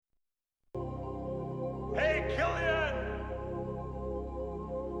Killian!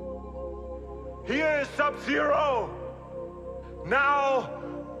 Here is Sub-Zero. Now,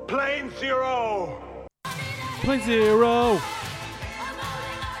 Plane Zero. Plane Zero.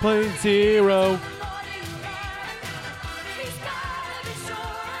 Plane Zero.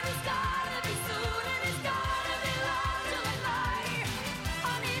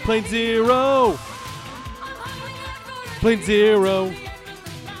 Plane Zero. Plane Zero.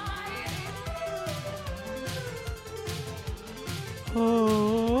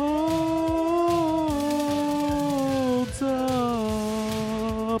 Holds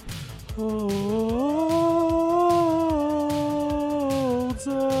up. Holds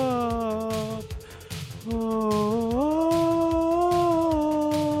up. Holds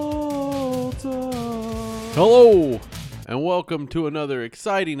up. Hello, and welcome to another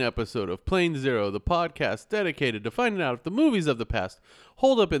exciting episode of Plane Zero, the podcast dedicated to finding out if the movies of the past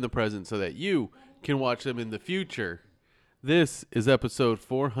hold up in the present so that you can watch them in the future. This is episode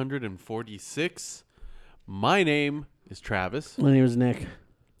 446. My name is Travis, My name is Nick.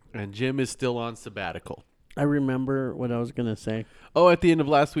 and Jim is still on sabbatical. I remember what I was going to say. Oh, at the end of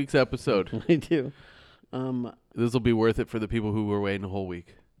last week's episode. I do. This will be worth it for the people who were waiting a whole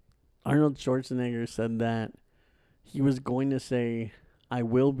week. Arnold Schwarzenegger said that he was going to say, I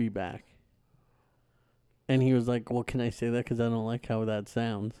will be back. And he was like, well, can I say that? Because I don't like how that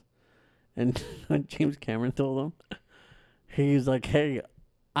sounds. And when James Cameron told him, he's like, hey,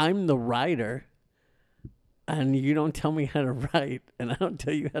 I'm the writer. And you don't tell me how to write. And I don't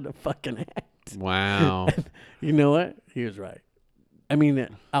tell you how to fucking act. Wow. You know what? He was right. I mean,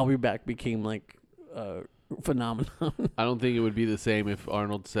 I'll be back became like a phenomenon. I don't think it would be the same if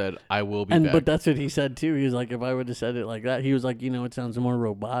Arnold said, I will be back. But that's what he said too. He was like, if I would have said it like that, he was like, it sounds more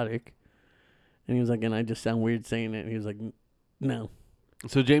robotic. And he was like, and I just sound weird saying it. And he was like, no.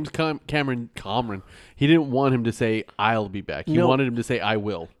 So James Cameron, he didn't want him to say, I'll be back. He wanted him to say, I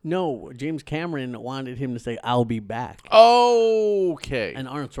will. No, James Cameron wanted him to say, I'll be back. Okay. And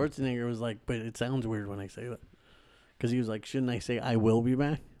Arnold Schwarzenegger was like, but it sounds weird when I say that. Because he was like, shouldn't I say, I will be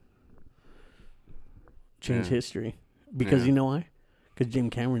back? Change history. Because you know why? Because James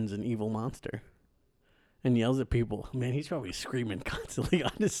Cameron's an evil monster. And yells at people. Man, he's probably screaming constantly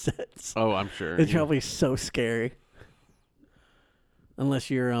on his sets. Oh, I'm sure. It's probably so scary. Unless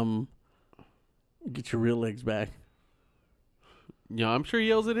you're, get your real legs back. Yeah, I'm sure he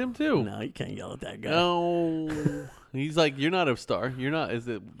yells at him too. No, you can't yell at that guy. No. He's like, you're not a star. You're not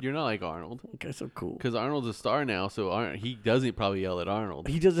like Arnold. Okay, so cool. Because Arnold's a star now, so he doesn't probably yell at Arnold.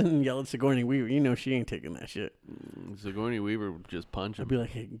 He doesn't yell at Sigourney Weaver. You know she ain't taking that shit. Sigourney Weaver would just punch I'd him. be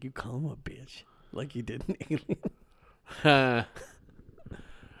like, hey, you call him a bitch. Like you did in Alien.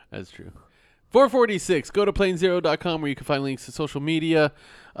 That's true. 446. Go to planezero.com where you can find links to social media.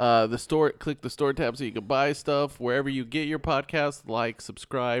 The store. Click the store tab so you can buy stuff wherever you get your podcast. Like,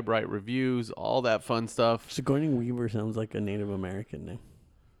 subscribe, write reviews, all that fun stuff. Sigourney Weaver sounds like a Native American name.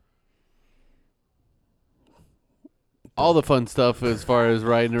 All the fun stuff as far as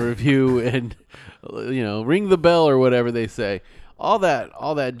writing a review and ring the bell or whatever they say. All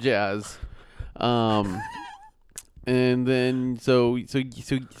that jazz. And then so yeah.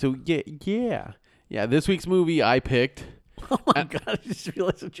 This week's movie I picked. Oh my god! I just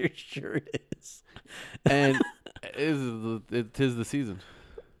realized what your shirt is. And it is the season.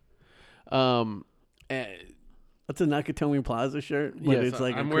 And That's a Nakatomi Plaza shirt, but yes, it's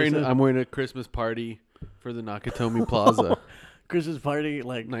like I'm wearing a Christmas party for the Nakatomi Plaza. Christmas party,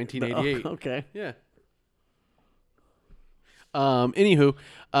 like 1988. Okay, Yeah. Anywho,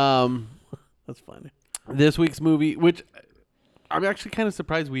 that's funny. this week's movie, which I'm actually kind of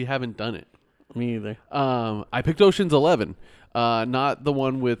surprised we haven't done it. Me either. I picked Ocean's 11, not the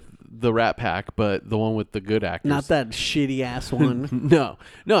one with the Rat Pack, but the one with the good actors. Not that shitty ass one. No,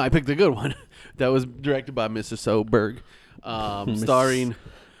 I picked the good one. That was directed by Mr. Soderbergh, starring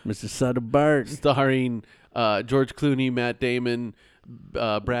George Clooney, Matt Damon,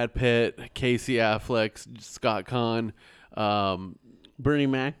 Brad Pitt, Casey Affleck, Scott Conn, Bernie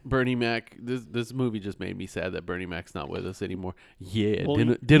Mac. This movie just made me sad that Bernie Mac's not with us anymore. Yeah, Well,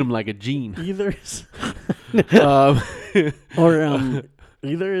 did him like a gene. Either is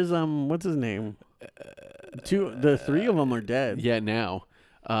either is what's his name? The three of them are dead. Yeah, now.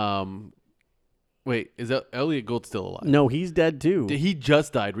 Wait, is that Elliot Gould still alive? No, he's dead too. He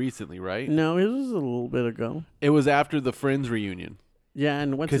just died recently, right? No, it was a little bit ago. It was after the Friends reunion. Yeah,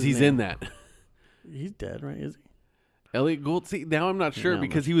 and what's his because he's name? in that. He's dead, right? Is he? Elliot Gould. See, now I'm not sure No,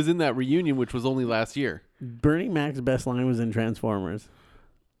 because he was in that reunion, which was only last year. Bernie Mac's best line was in Transformers.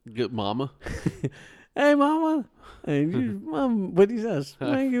 Good mama. Hey, mama. Hey, mom, what he says?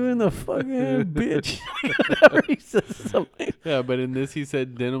 Smack you in the fucking bitch. Whatever he says something. Yeah, but in this he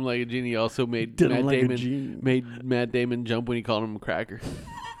said did him like a genie. He also made Did him Matt like a Damon genie. made Matt Damon jump when he called him a cracker.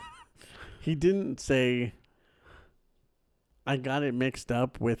 He didn't say. I got it mixed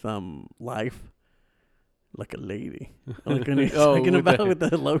up with life, like a lady. Like when he's talking about with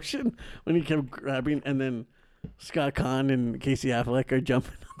the lotion when he kept grabbing, and then Scott Conn and Casey Affleck are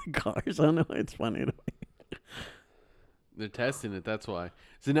jumping on the cars. I don't know. It's funny to me. They're testing it. That's why.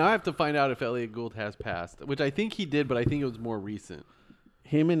 So now I have to find out if Elliot Gould has passed, which I think he did, but I think it was more recent.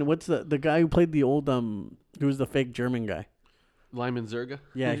 Him and what's the guy who played the old who was the fake German guy? Lyman Zerga?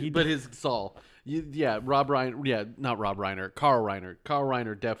 Yeah, he but his Saul. Rob Reiner. Yeah, not Rob Reiner. Carl Reiner. Carl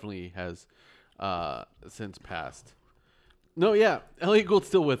Reiner definitely has since passed. No, yeah. Elliot Gould's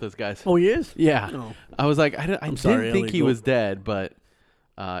still with us, guys. Oh, he is? Yeah. Oh. I was like, I didn't sorry, think Elliot he Gould. was dead, but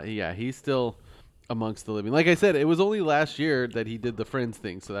yeah, he's still amongst the living. Like I said, it was only last year that he did the Friends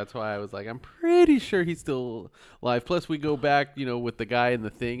thing, so that's why I was like, I'm pretty sure he's still alive. Plus, we go back, with the guy in the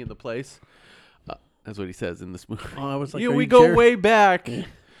thing in the place. That's what he says in this movie. Oh, I was like, we go way back.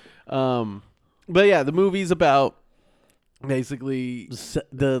 But yeah, the movie's about basically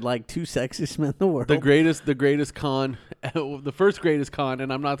the like two sexiest men in the world. the greatest con, the first greatest con,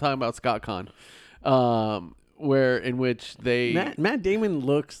 and I'm not talking about Scott Conn, in which they Matt Damon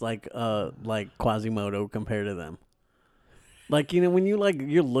looks like Quasimodo compared to them. Like, when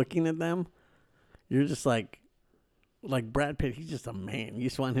you're looking at them, you're just like Brad Pitt. He's just a man. You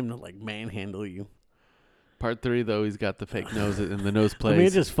just want him to manhandle you. Part 3 though, he's got the fake nose and the nose plays. I mean,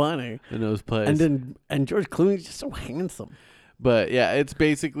 it's just funny. The nose plays. And George Clooney's just so handsome. But yeah, it's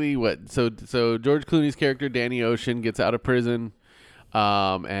basically what so George Clooney's character Danny Ocean gets out of prison,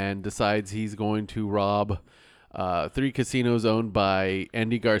 and decides he's going to rob 3 casinos owned by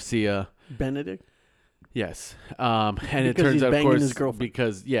Andy Garcia. Benedict. Yes, and it Because turns he's out, of banging course, his girlfriend.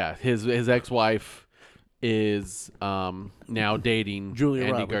 because his ex-wife is now dating Julia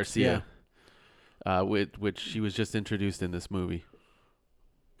Andy Roberts, Garcia, which she was just introduced in this movie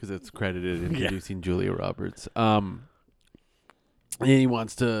because it's credited introducing Julia Roberts. And he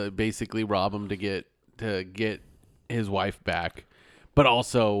wants to basically rob him to get his wife back, but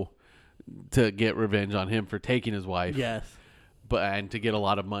also to get revenge on him for taking his wife. Yes. And to get a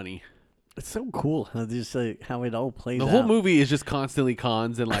lot of money. It's so cool how it all plays out. The whole movie is just constantly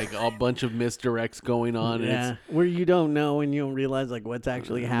cons and a bunch of misdirects going on. Yeah, And where you don't know and you don't realize what's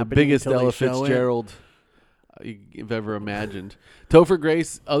actually happening. the biggest until Ella they show it. Fitzgerald you've ever imagined. Topher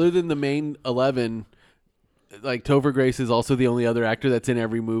Grace, other than the main 11, Topher Grace is also the only other actor that's in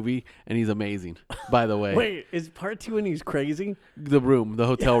every movie, and he's amazing. By the way, Wait, is part 2 when he's crazy? the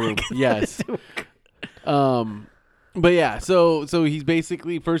hotel room, yes. But yeah, so he's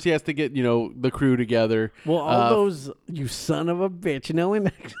basically first he has to get the crew together. Well, all those you son of a bitch. No one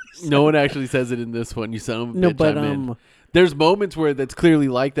actually. No one actually says it in this one. You son of a bitch. No, but I'm in. There's moments where that's clearly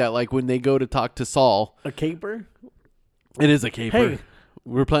like that, like when they go to talk to Saul. a caper. It is a caper. Hey.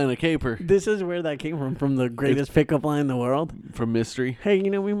 We're playing a caper This is where that came from the greatest pickup line in the world. from Mystery. Hey,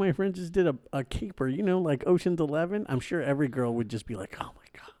 me and my friends just did a caper. Like Ocean's 11. I'm sure every girl would just be like, "Oh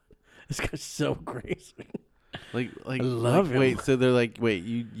my god, this guy's so crazy." I love him. Wait, so they're like, wait,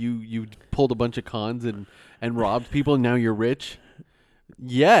 you pulled a bunch of cons and robbed people, and now you're rich?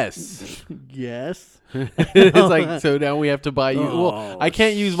 Yes. Yes. It's like, so now we have to buy you. Oh, well, I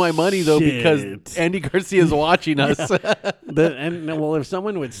can't use my money though because shit. Andy Garcia is watching us. If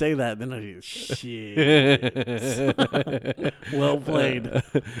someone would say that, then I'd be shit. Well played.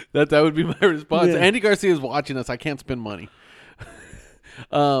 That would be my response. Yeah. Andy Garcia is watching us. I can't spend money.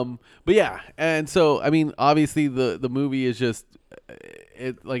 But yeah, and so I mean, obviously the movie is just,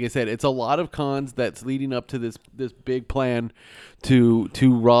 like I said, it's a lot of cons that's leading up to this big plan to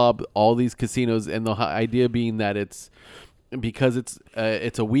rob all these casinos, and the idea being that it's because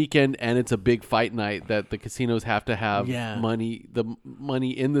it's a weekend and it's a big fight night that the casinos have to have money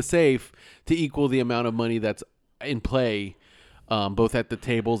in the safe to equal the amount of money that's in play. Both at the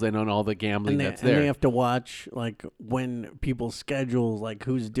tables and on all the gambling that's there. And they have to watch when people's schedules,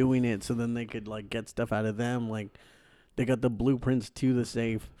 who's doing it, so then they could get stuff out of them. They got the blueprints to the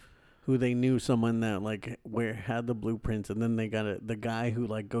safe, who they knew someone that had the blueprints, and then they got the guy who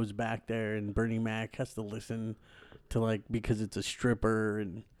goes back there, and Bernie Mac has to listen to because it's a stripper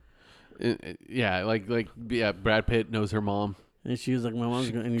and Brad Pitt knows her mom. and she was like, my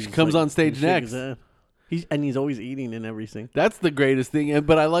mom's going. And She comes on stage next. He's always eating and everything. That's the greatest thing.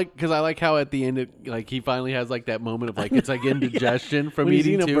 But I like how at the end he finally has that moment of it's indigestion from When he's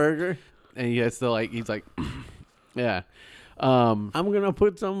eating a too. burger. And he has to he's like, yeah. I'm gonna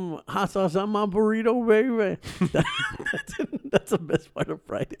put some hot sauce on my burrito, baby. That's the best part of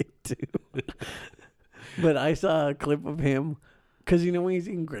Friday too. But I saw a clip of him because you know when he's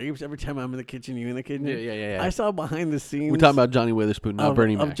eating grapes. Every time I'm in the kitchen, you in the kitchen. Yeah. I saw behind the scenes. We're talking about Johnny Witherspoon, not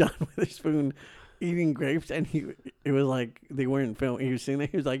Bernie Mac. Of John Witherspoon eating grapes, and it was like they weren't filming. He was sitting there.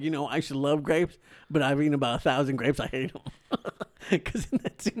 He was like, I should love grapes, but I've eaten about 1,000 grapes. I hate them because in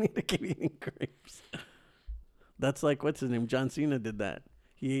that scene they keep eating grapes. That's like what's his name? John Cena did that.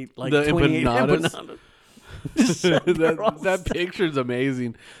 He ate like The 28 empanadas. empanadas. that picture's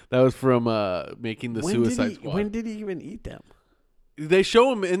amazing. That was from making the Suicide Squad. When did he even eat them? They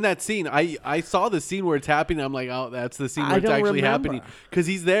show him in that scene. I saw the scene where it's happening. I'm like, oh, that's the scene where it's actually happening. Because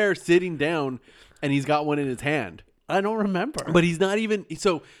he's there sitting down, and he's got one in his hand. I don't remember. But he's not even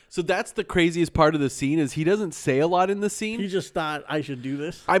so that's the craziest part of the scene is he doesn't say a lot in the scene. He just thought I should do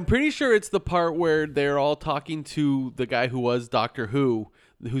this. I'm pretty sure it's the part where they're all talking to the guy who was Doctor Who,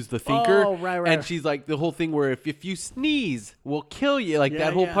 who's the thinker. Oh, right. And she's like the whole thing where if you sneeze, we'll kill you. Like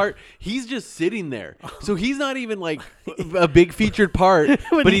that whole part. He's just sitting there. So he's not even like a big featured part.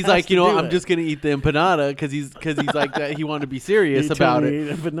 but he's like, I'm just gonna eat the empanada because he's like that. He wanted to be serious about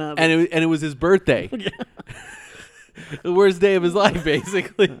it. And it was his birthday. Yeah. The worst day of his life,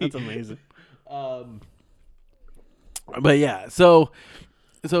 basically. That's amazing. But yeah, so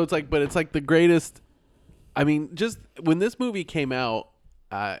it's like, but it's like the greatest. I mean, just when this movie came out,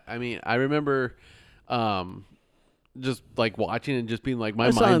 I remember, just like watching and just being like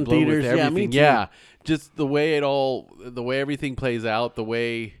my mind blown with everything. Yeah, me too. Yeah, just the way everything plays out, the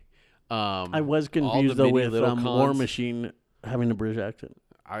way. I was confused though with War Machine having a British accent.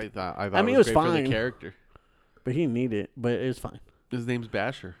 I thought it was great fine for the character. But he didn't need it, but it was fine. His name's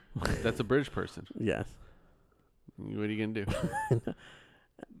Basher. That's a British person. Yes. What are you gonna do?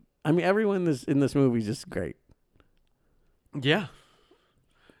 I mean, everyone in this movie is just great. Yeah.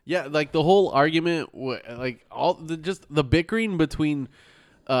 Yeah, like the whole argument, like all the bickering between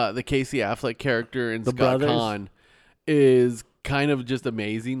the Casey Affleck character and Scott Conn is kind of just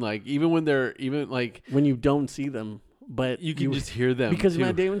amazing. Like even when when you don't see them, but you can just hear them because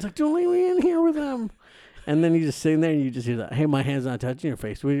Matt Damon's like, "Don't leave me in here with them." And then you just sitting there and you just hear that, "Hey, my hand's not touching your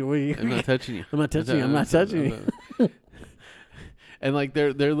face. What are you? I'm not touching you. I'm not touching you. I'm not touching you." And like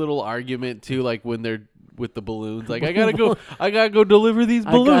their little argument too, like when they're with the balloons, like I gotta go deliver these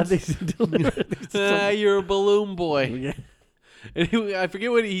balloons. You're a balloon boy. Yeah. And I forget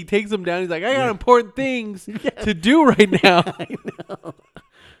what he takes them down. He's like, I got important things to do right now. I know.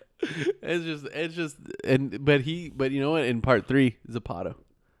 It's just, but you know what? In part 3, Zapata.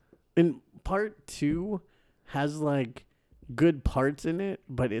 In part 2 has like good parts in it,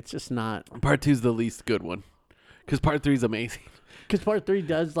 but it's just not. Part 2 is the least good one, because part 3 is amazing. Because part 3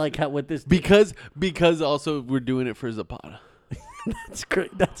 does like how what this because also we're doing it for Zapata. That's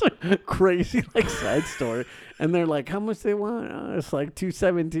great. That's a crazy like side story. And they're like, how much they want? It's like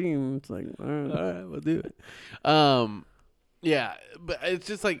 $217. It's like, all right, we'll do it. Yeah, but it's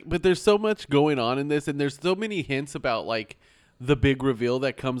just like, but there's so much going on in this, and there's so many hints about like the big reveal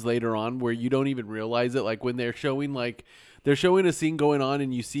that comes later on where you don't even realize it. Like when they're showing a scene going on,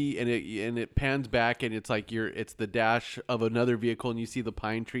 and you see, and it pans back, and it's like it's the dash of another vehicle, and you see the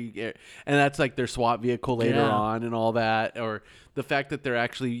pine tree, and that's like their SWAT vehicle later on, and all that, or the fact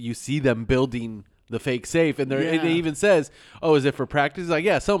that you see them building the fake safe, and it even says, "Oh, is it for practice?" Like,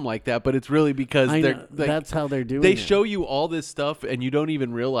 yeah, something like that, but it's really because that's how they're doing. They show you all this stuff, and you don't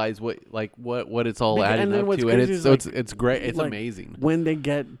even realize what it's all adding up to, and it's great. It's like, amazing when they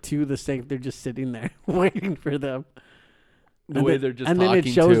get to the safe. They're just sitting there waiting for them. They're just and then it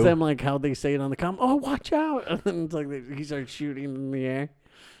shows them like how they say it on the comm. Oh, watch out! And then it's like he starts shooting in the air.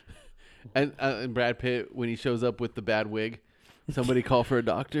 And Brad Pitt, when he shows up with the bad wig, somebody call for a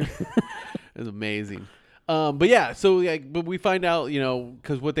doctor. It's amazing. But yeah, so but we find out,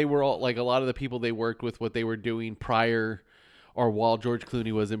 because what they were all like, a lot of the people they worked with, what they were doing prior or while George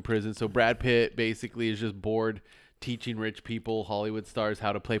Clooney was in prison. So Brad Pitt basically is just bored teaching rich people, Hollywood stars,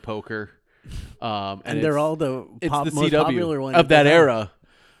 how to play poker. And they're all the most CW popular ones of that era.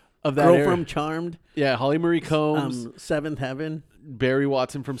 Girl from Charmed. Yeah, Holly Marie Combs. Seventh Heaven. Barry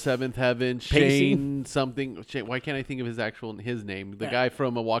Watson from Seventh Heaven. Pacey. Shane something. Why can't I think of his name? The guy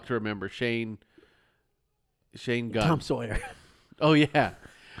from A Walk to Remember. Shane Gunn. Tom Sawyer. Oh, yeah.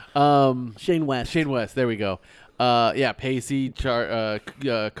 Shane West. Shane West. There we go. Yeah, Pacey,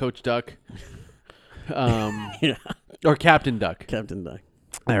 Coach Duck. Yeah. Or Captain Duck. Captain Duck.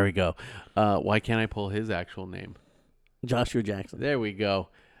 There we go. Why can't I pull his actual name? Joshua Jackson. There we go.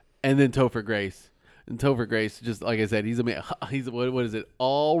 And then Topher Grace. And Topher Grace, just like I said, he's what is it?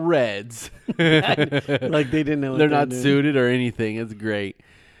 All Reds. Like they didn't know. They're not suited or anything. It's great.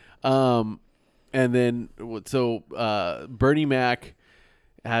 And then Bernie Mac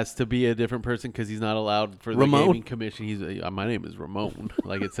has to be a different person because he's not allowed for the Ramon? gaming commission. He's my name is Ramon,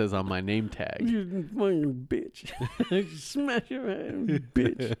 like it says on my name tag. You fucking bitch! Smash your head,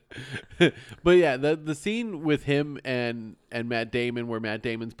 bitch. But yeah, the scene with him and Matt Damon, where Matt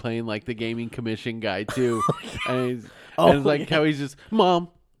Damon's playing like the gaming commission guy too, and it's like how he's just mama.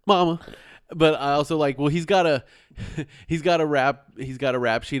 But I also like, well, he's got a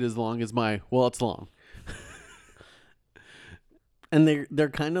rap sheet as long as it's long. And they're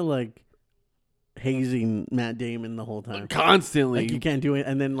kind of like hazing Matt Damon the whole time. Constantly. Like you can't do it.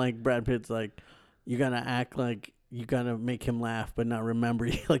 And then like Brad Pitt's like, you gotta act like you gotta make him laugh, but not remember.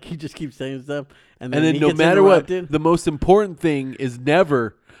 Like he just keeps saying stuff. And then no matter what, the most important thing is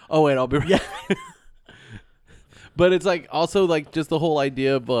never, oh wait, I'll be right. Yeah. But it's like also like just the whole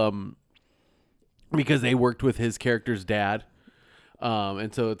idea of because they worked with his character's dad.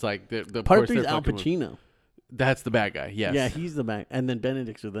 And so it's like the part 3 is Al Pacino. That's the bad guy, yes. Yeah, he's the bad, and then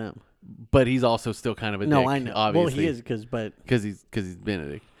Benedict's with them. But he's also still kind of a dick. No, I know. Obviously. Well, he is because he's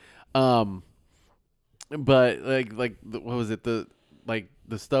Benedict. But like what was it, the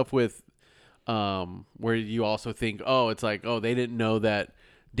stuff with where you also think, it's like, they didn't know that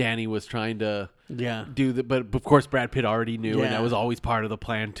Danny was trying to do but of course Brad Pitt already knew, and that was always part of the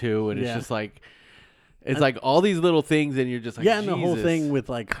plan too. And it's just like. It's like all these little things, and you're just like, and the whole thing with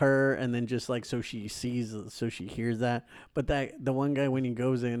like her, and then just like so she hears that. But the one guy when he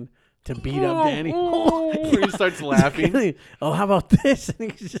goes in to beat up Danny, he starts laughing. How about this?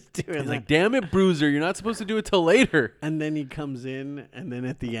 And he's just doing. He's like, "Damn it, Bruiser! You're not supposed to do it till later." And then he comes in, and then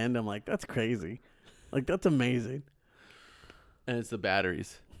at the end, I'm like, "That's crazy! Like that's amazing." And it's the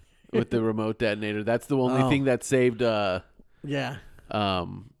batteries with the remote detonator. That's the only thing that saved. Yeah. What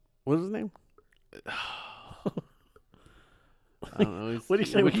was his name? I don't know. What do you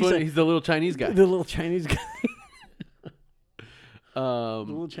say? Which one? He's the little Chinese guy. The little Chinese guy. The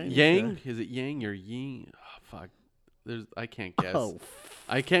little Chinese Yang? guy. Is it Yang or Ying? Oh, fuck. I can't guess.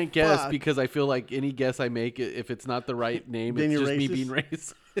 I can't guess because I feel like any guess I make, if it's not the right name, then it's just racist? me being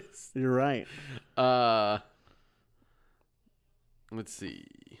racist. You're right. Let's see.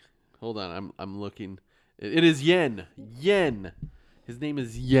 Hold on. I'm looking. It is Yen. Yen. His name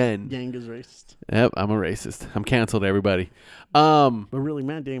is Yen. Yang is racist. Yep, I'm a racist. I'm canceled, everybody. But really,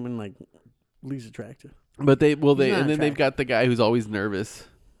 Matt Damon, like, least attractive. But they've got the guy who's always nervous.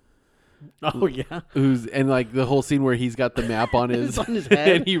 Oh yeah. And the whole scene where he's got the map on his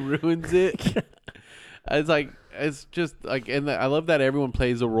head and he ruins it. It's just like, and I love that everyone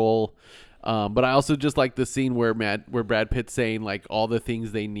plays a role. But I also just like the scene where Brad Pitt's saying like all the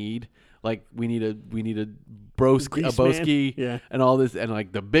things they need. Like we need a Broski, and all this, and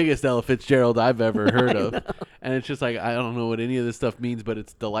like the biggest Ella Fitzgerald I've ever heard of. And it's just like, I don't know what any of this stuff means, but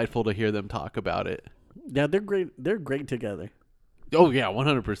it's delightful to hear them talk about it. Yeah, they're great. They're great together. Oh yeah,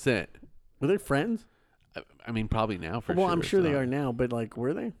 100%. Were they friends? I mean, probably now for sure. Well, I'm sure they are now, but like,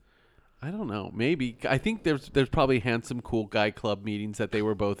 were they? I don't know. Maybe. I think there's probably handsome cool guy club meetings that they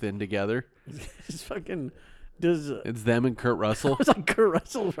were both in together. It's fucking. It's them and Kurt Russell. It's like Kurt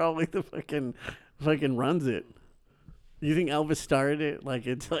Russell probably the fucking runs it. You think Elvis started it? Like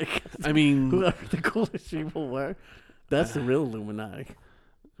it's like. I mean, whoever the coolest people were, that's the real Illuminati.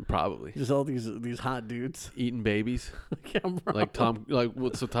 Probably. Just all these hot dudes eating babies. Yeah, bro. Like Tom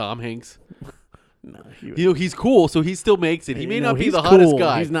Hanks. No, he's cool, so he still makes it. He may not be the hottest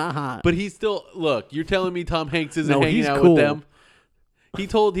guy. He's not hot, but he's still. Look, you're telling me Tom Hanks isn't hanging out cool with them? He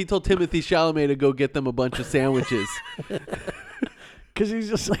told Timothy Chalamet to go get them a bunch of sandwiches. Because he's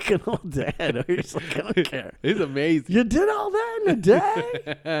just like an old dad. He's like, I don't care. He's amazing. You did all that in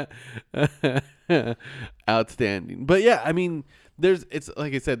a day? Outstanding. But yeah, I mean, it's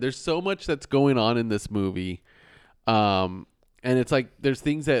like I said, there's so much that's going on in this movie. And it's like there's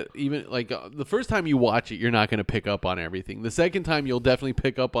things that even like the first time you watch it, you're not going to pick up on everything. The second time, you'll definitely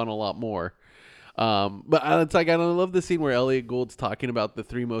pick up on a lot more. But it's like I love the scene where Elliot Gould's talking about the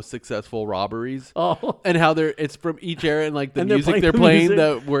 3 most successful robberies, and how it's from each era and like the music they're playing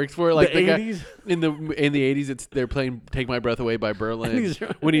that works for it. Like the 80s? guy in the 80s, they're playing "Take My Breath Away" by Berlin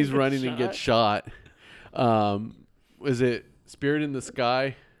when he's running and gets shot. Was it "Spirit in the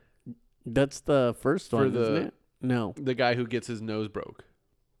Sky"? That's the first one, isn't it? No, the guy who gets his nose broke.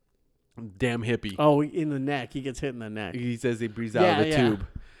 Damn hippie. Oh, in the neck. He gets hit in the neck. He says he breathes out of the tube.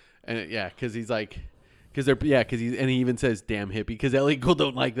 And because he's like, and he even says "damn hippie" because Elliot Gould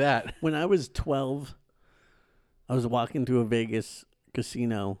don't like that. When I was 12, I was walking to a Vegas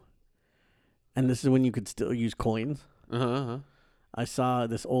casino, and this is when you could still use coins. Uh-huh. I saw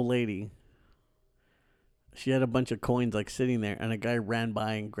this old lady. She had a bunch of coins like sitting there, and a guy ran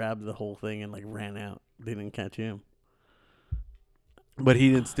by and grabbed the whole thing and like ran out. They didn't catch him. But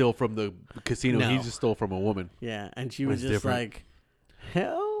he didn't steal from the casino. No. He just stole from a woman. Yeah, and she was That's just different. like,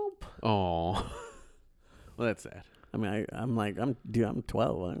 "Help!" Oh, well, that's sad. I mean, I'm like, I'm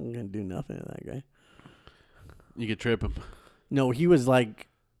 12. I'm gonna do nothing to that guy. You could trip him. No, he was like,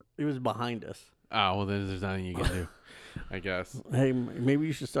 he was behind us. Oh, well, then there's nothing you can do, I guess. Hey, maybe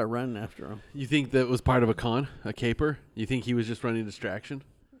you should start running after him. You think that was part of a con, a caper? You think he was just running distraction?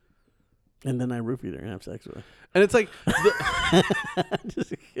 And then I roofied her and have sex with her. And it's like,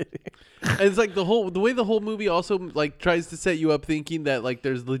 Just kidding. and it's like the way the whole movie also like tries to set you up thinking that like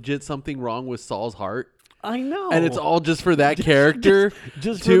there's legit something wrong with Saul's heart. I know. And it's all just for that character,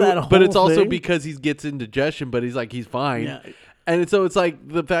 just too. for that whole but it's also thing. because he gets indigestion, but he's like he's fine. Yeah. And so it's like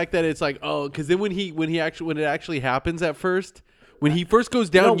the fact that it's like because then when it actually happens at first, when he first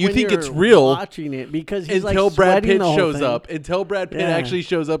goes down, you when think it's you're real watching it because he's until like Brad sweating Pitt the whole shows thing. up. Until Brad Pitt Yeah. actually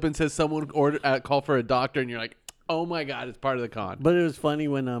shows up and says someone call for a doctor, and you're like, oh my god, it's part of the con. But it was funny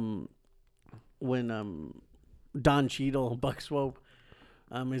when Don Cheadle, Buck Swope,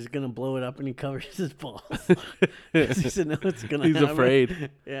 is gonna blow it up and he covers his balls. He said, "No, it's gonna." He's happen."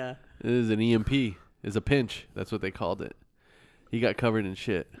 afraid. Yeah, It is an EMP. It's a pinch. That's what they called it. He got covered in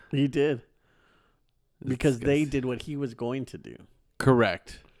shit. he did It's because they disgusting. did what he was going to do.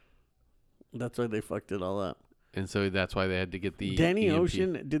 Correct. That's why they fucked it all up. And so that's why they had to get the Danny EMP.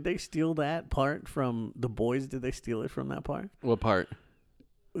 Ocean, did they steal that part from The Boys? Did they steal it from that part? What part?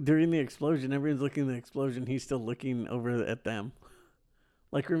 During the explosion, everyone's looking at the explosion. He's still looking over at them.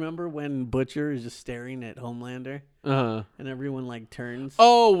 Like, remember when Butcher is just staring at Homelander Uh-huh. and everyone, like, turns?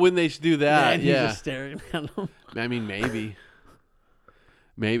 Oh, when they do that, and he's yeah. just staring at him. I mean, maybe.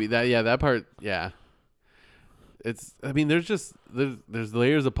 Maybe that, yeah, that part, yeah. It's, I mean, there's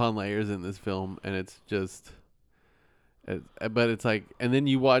layers upon layers in this film, and it's just, but it's like, and then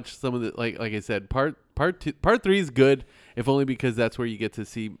you watch some of the, like I said, part 3 is good, if only because that's where you get to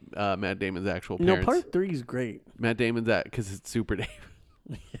see Matt Damon's actual No, parents. part 3 is great. Matt Damon's at, because it's Super Dave.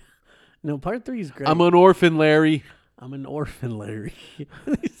 No, part 3 is great. I'm an orphan, Larry. I'm an orphan, Larry.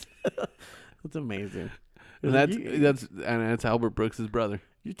 That's amazing. And that's Albert Brooks' brother.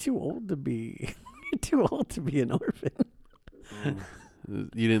 You're too old to be. You're too old to be an orphan.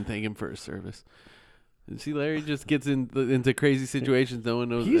 You didn't thank him for his service. And see, Larry just gets into crazy situations. No one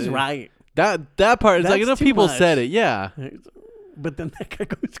knows. He's right. That part is like That's enough too people much. said it. Yeah. But then that guy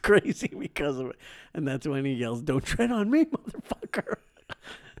goes crazy because of it. And that's when he yells, "Don't tread on me, motherfucker."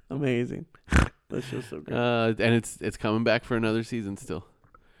 Amazing. That's just so good. And it's coming back for another season still.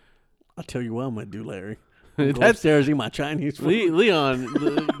 I'll tell you what I'm going to do, Larry. Go That's upstairs, eat my Chinese food. Leon.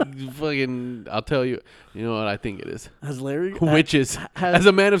 Fucking, I'll tell you. You know what I think it is? Has Larry... Witches. As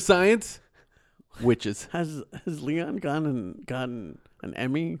a man of science, witches. Has Leon gotten an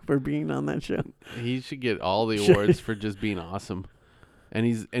Emmy for being on that show? He should get all the awards for just being awesome. And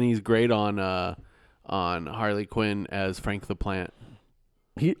he's great on Harley Quinn as Frank the Plant.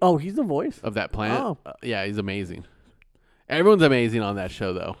 He's the voice? Of that plant. Oh. Yeah, he's amazing. Everyone's amazing on that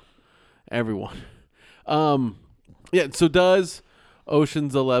show, though. Everyone. Yeah. So does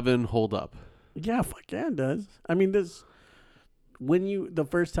Ocean's 11 hold up? Yeah, fuck yeah, it does. I mean, the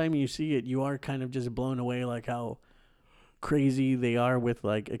first time you see it, you are kind of just blown away, like how crazy they are with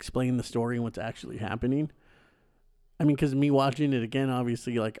like explaining the story and what's actually happening. I mean, because me watching it again,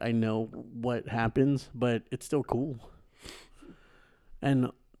 obviously, like I know what happens, but it's still cool.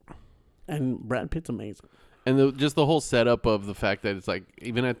 And Brad Pitt's amazing. And just the whole setup of the fact that it's like,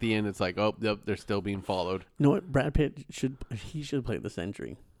 even at the end, it's like, oh, yep, they're still being followed. You know what? Brad Pitt should play the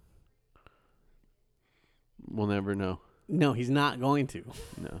Sentry. We'll never know. No, he's not going to.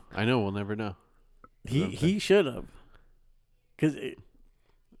 No, I know we'll never know. He should have. Because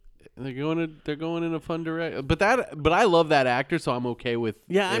They're going in a fun direction. But I love that actor, so I'm okay with.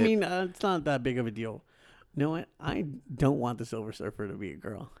 yeah, I it. mean, it's not that big of a deal. You know what? I don't want the Silver Surfer to be a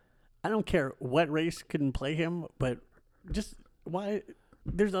girl. I don't care what race couldn't play him, but just why?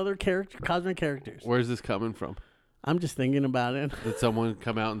 There's other cosmic characters. Where's this coming from? I'm just thinking about it. Did someone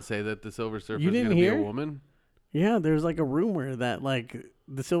come out and say that the Silver Surfer is You going didn't to be a hear? woman? Yeah, there's like a rumor that like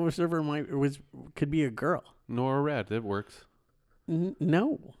the Silver Surfer could be a girl. Nora Red, it works.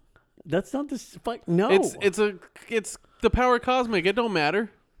 No, that's not this. Fuck no. It's the power cosmic. It don't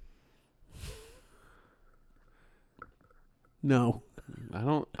matter. No.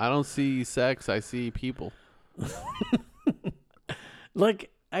 I don't see sex. I see people.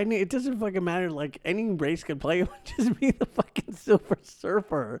 Like I mean, it doesn't fucking matter. Like, any race could play. It would just be the fucking Silver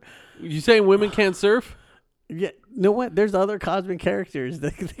Surfer. You saying women can't surf? Yeah, you know what? There's other cosmic characters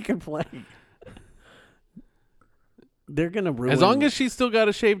that they can play. They're gonna ruin. As long as she's still got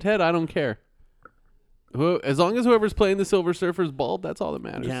a shaved head, I don't care. As long as whoever's playing the Silver Surfer's bald, that's all that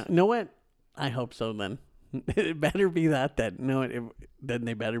matters. Yeah, you know what? I hope so. Then it better be that. No, then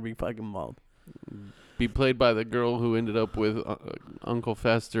they better be fucking bald. Be played by the girl who ended up with Uncle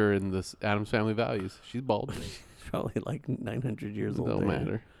Fester in this Addams Family Values. She's bald. She's probably like 900 years old. Don't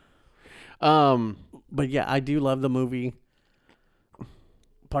matter. But yeah, I do love the movie.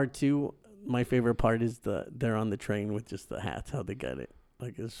 Part 2, my favorite part is they're on the train with just the hats, how they get it.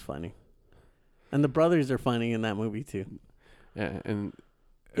 Like, it's funny. And the brothers are funny in that movie too. Yeah, and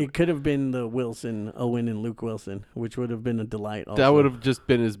it could have been the Wilson, Owen and Luke Wilson, which would have been a delight also. that would have just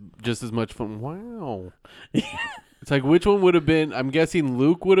been just as much fun. Wow. It's like, which one would have been? I'm guessing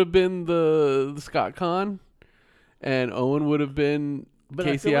Luke would have been the Scott Conn, and Owen would have been But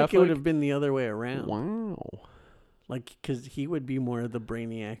Casey I feel like Affleck. it would have been the other way around. Wow. Like, because he would be more of the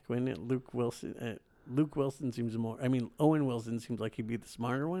brainiac, when Luke Wilson seems more. I mean, Owen Wilson seems like he'd be the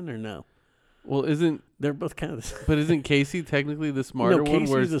smarter one, or no? Well, They're both kind of the same. but isn't Casey technically the smarter No, one?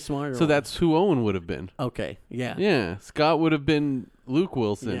 Casey's the smarter so one. that's who Owen would have been. Okay, yeah. Yeah, Scott would have been Luke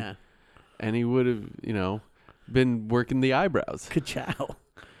Wilson, Yeah. and he would have, been working the eyebrows. Ka-chow.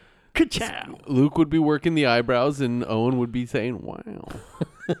 Ka-chow. Luke would be working the eyebrows, and Owen would be saying, "Wow."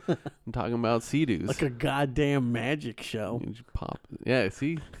 I'm talking about Sea-Doos. Like a goddamn magic show. You just pop. Yeah,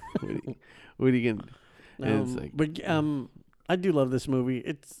 see? what are you going to... But I do love this movie.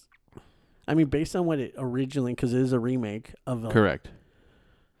 Based on what it originally, because it is a remake of Correct.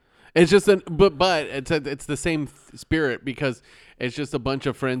 It's just but it's the same spirit, because it's just a bunch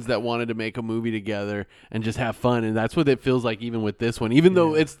of friends that wanted to make a movie together and just have fun, and that's what it feels like even with this one. Even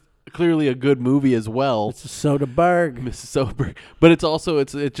though it's clearly a good movie as well. It's a Soderbergh. Mrs. Soderbergh. But it's also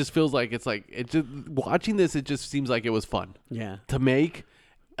it just feels like watching this, it just seems like it was fun. Yeah. To make.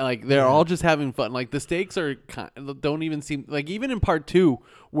 Like, they're all just having fun. Like, the stakes don't even seem like, even in part 2,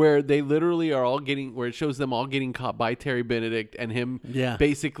 where they literally are all where it shows them all getting caught by Terry Benedict and him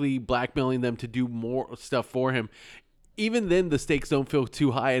basically blackmailing them to do more stuff for him. Even then, the stakes don't feel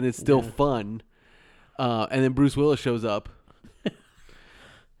too high, and it's still fun. And then Bruce Willis shows up.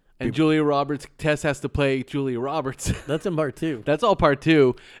 And Julia Roberts, Tess has to play Julia Roberts. That's in part 2. That's all part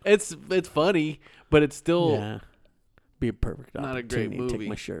 2. It's funny, but it's still... Yeah. Be a perfect not a great opportunity to movie. take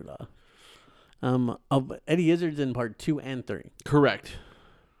my shirt off. Eddie Izzard's in part 2 and 3. Correct.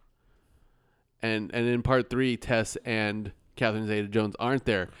 And in part 3, Tess and Catherine Zeta-Jones aren't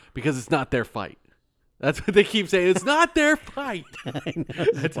there because it's not their fight. That's what they keep saying. It's not their fight.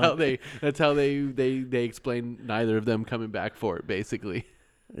 That's how they explain neither of them coming back for it, basically.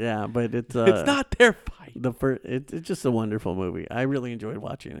 Yeah, but it's it's not their fight. It's just a wonderful movie. I really enjoyed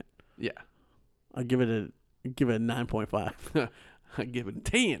watching it. Yeah. I'll give it a 9.5. I give it a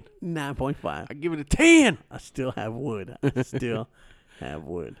 10. 9.5. I give it a 10. I still have wood. That's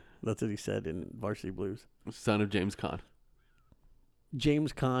what he said in Varsity Blues. Son of James Caan.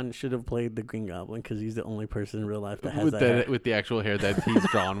 James Caan should have played the Green Goblin, because he's the only person in real life that has hair. With the actual hair that he's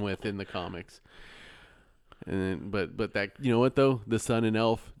drawn with in the comics. And then, but that, you know what though? The Son in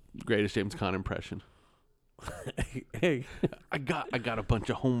Elf, greatest James Caan impression. Hey, I got a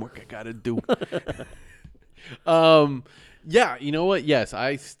bunch of homework I gotta do. Yeah, you know what? Yes,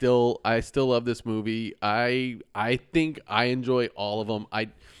 I still love this movie. I think I enjoy all of them.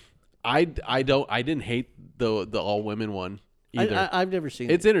 I didn't hate the all women one either. I've never seen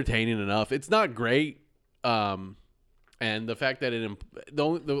it. It's entertaining enough. It's not great. And the fact that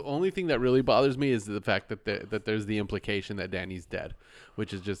the only thing that really bothers me is the fact that there's the implication that Danny's dead,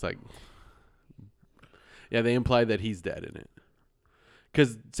 which is just like, yeah, they imply that he's dead in it.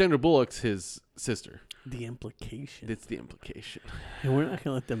 Because Sandra Bullock's his sister. The implication. It's the implication. And we're not going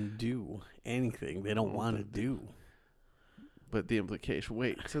to let them do anything they don't want to do. But the implication.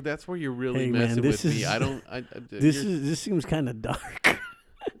 Wait, so that's where you're really Hey, messing man, with me. I don't. This seems kind of dark.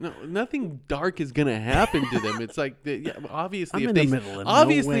 No, nothing dark is gonna happen to them. It's like, obviously, I'm if in they the middle of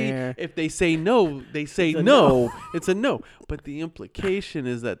nowhere. if they say no, they say It's a no. no. It's a no. But the implication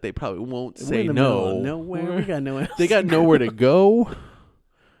is that they probably won't We're say in the middle of no. nowhere. We got nowhere. They got nowhere to go.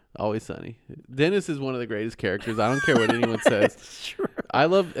 Always Sunny. Dennis is one of the greatest characters. I don't care what anyone says. Sure. I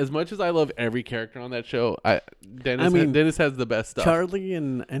love, as much as I love every character on that show. Dennis has the best stuff. Charlie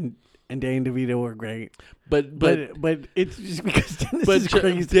and Danny DeVito are great, but it's just because Dennis is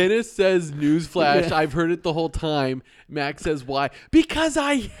crazy. Dennis says, "Newsflash, Yeah. I've heard it the whole time." Max says, "Why?" Because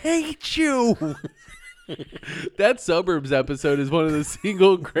I hate you. That Suburbs episode is one of the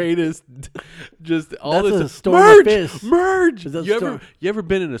single greatest. Just all That's this a storm of merge, fists. merge. Is that You ever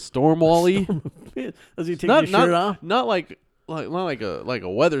been in a storm, Wally? Does he take his shirt off? Not like a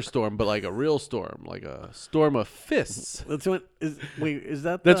weather storm, but like a real storm, like a storm of fists. That's when is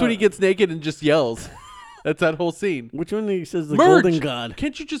that? That's when he gets naked and just yells. That's that whole scene. Which one he says the Merge. golden god?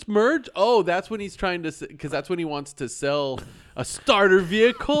 Can't you just merge? Oh, that's when he's trying to, because that's when he wants to sell a starter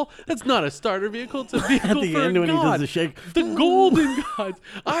vehicle. That's not a starter vehicle. It's a vehicle At the for end a when he does god. the shake. The golden gods.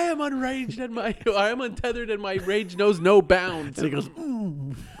 I am unraged and I am untethered and my rage knows no bounds. And he goes,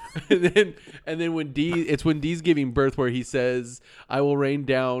 and then when it's when Dee's giving birth where he says, "I will rain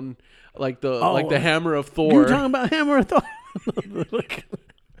down like the hammer of Thor." You were talking about Hammer of Thor.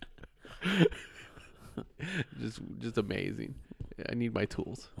 just amazing. I need my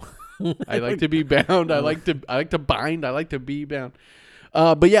tools. I like to be bound. I like to bind. I like to be bound.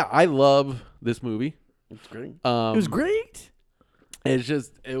 But yeah, I love this movie. It's great. It was great.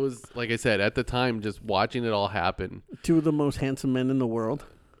 It was like I said at the time, just watching it all happen. Two of the most handsome men in the world.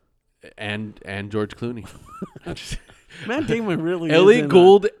 And George Clooney. Matt Damon really is Elliot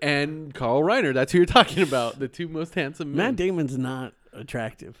Gould and Carl Reiner. That's who you're talking about. The two most handsome men. Matt Damon's not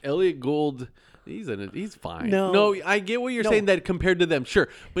attractive. Elliot Gould, he's fine. No, I get what you're saying that compared to them, sure.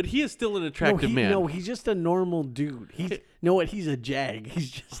 But he is still an attractive man. No, he's just a normal dude. He's know what? He's a jag. He's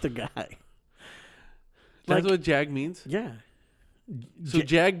just a guy. That's what jag means? Yeah. So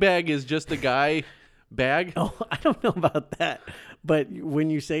jag bag is just a guy bag? Oh, I don't know about that. But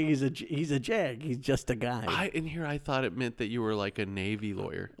when you say he's a jag, he's just a guy. I thought it meant that you were like a Navy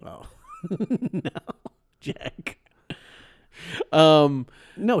lawyer. Oh. No. Jag.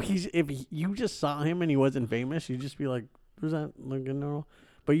 No, if you just saw him and he wasn't famous, you'd just be like, who's that looking normal?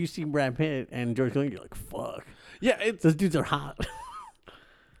 But you see Brad Pitt and George Clooney, you're like, fuck. Yeah, those dudes are hot.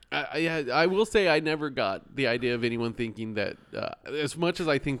 I will say I never got the idea of anyone thinking that as much as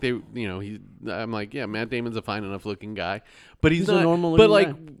I think I'm like, yeah, Matt Damon's a fine enough looking guy, but he's not a normal. But like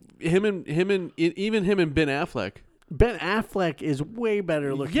guy. him and even him and Ben Affleck. Ben Affleck is way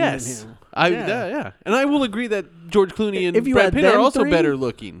better looking than him. Yeah. And I will agree that George Clooney and If you Brad had Pitt are them also three, better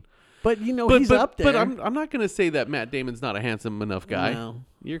looking. But he's up there. But I'm not going to say that Matt Damon's not a handsome enough guy. No.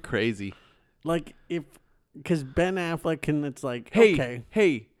 You're crazy. Like because Ben Affleck it's like,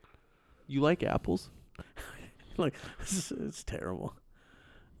 hey, you like apples? Like it's terrible.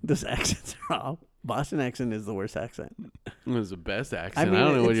 This accent's off. Boston accent is the worst accent. It was the best accent. I mean,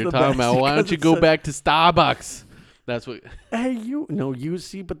 don't know what it's you're the talking best about. Why don't you go back to Starbucks? That's what. Hey, you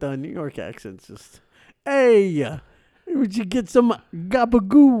see, but the New York accent's just. Hey, would you get some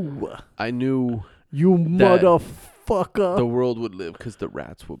gabagoo? I knew you motherfucker. The world would live because the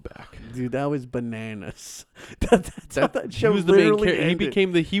rats were back. Dude, that was bananas. That's how that show he was the main character. He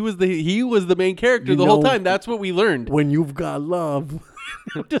became he was the main character the whole time. That's what we learned. When you've got love.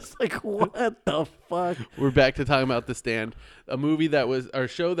 Just like, what the fuck? We're back to talking about The Stand, a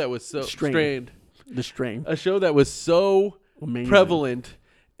show that was so Strained. The Strain. A show that was so amazing. Prevalent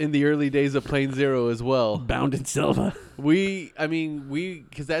in the early days of Plane Zero as well. Bound in Silva.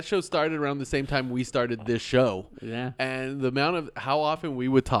 Because that show started around the same time we started this show. Yeah. And the amount of how often we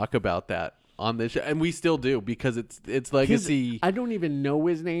would talk about that on this show, and we still do because it's legacy. I don't even know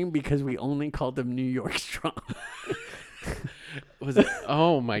his name because we only called him New York Strong. Was it?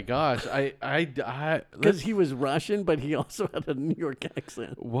 Oh my gosh! Because he was Russian, but he also had a New York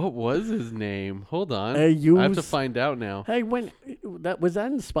accent. What was his name? Hold on, I have to find out now. Hey, was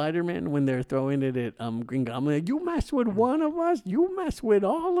that in Spider-Man when they're throwing it at Green Goblin? Like, you mess with one of us, you mess with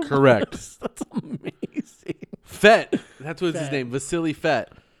all of us. Correct. That's amazing. Fett. That's what's his name. Vasily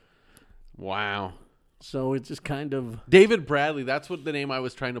Fett. Wow. So it's just kind of David Bradley. That's what the name I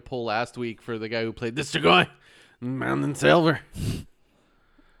was trying to pull last week for the guy who played this guy. Mountain Silver.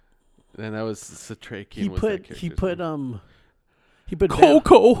 And that was Satrakian. He put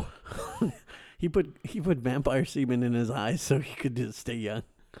Coco. he put vampire semen in his eyes so he could just stay young.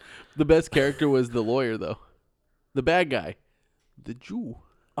 The best character was the lawyer, though. The bad guy, the Jew.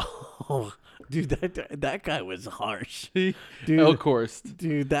 Oh, dude, that guy was harsh. Dude, of course,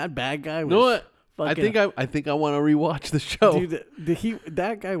 dude, that bad guy was. You know what? I think I want to rewatch the show. Dude,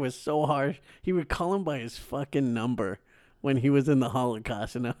 that guy was so harsh. He would call him by his fucking number when he was in the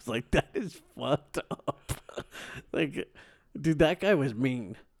Holocaust, and I was like, that is fucked up. Like, dude, that guy was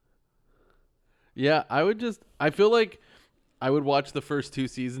mean. Yeah, I feel like I would watch the first 2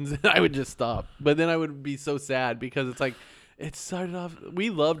 seasons and I would just stop. But then I would be so sad because it's like, it started off, we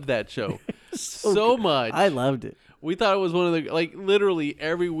loved that show so much. I loved it. We thought it was one of the, like, literally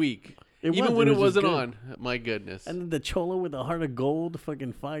every week. Even when it was just wasn't good. on. My goodness. And then the cholo with the heart of gold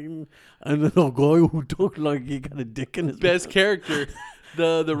fucking fighting. And then the guy who talked like he got a dick in his Best character.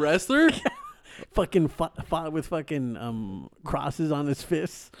 The wrestler? fucking fought with fucking crosses on his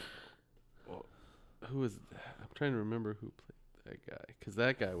fists. Who was that? I'm trying to remember who played that guy. Because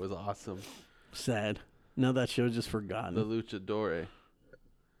that guy was awesome. Sad. Now that show's just forgotten. The Luchador.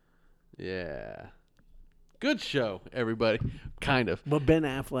 Yeah. Good show, everybody. Kind of. But Ben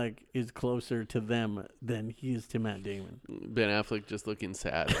Affleck is closer to them than he is to Matt Damon. Ben Affleck just looking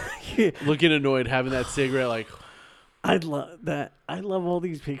sad. Looking annoyed, having that cigarette like... I love that. I love all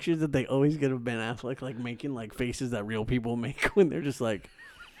these pictures that they always get of Ben Affleck, like making like faces that real people make when they're just like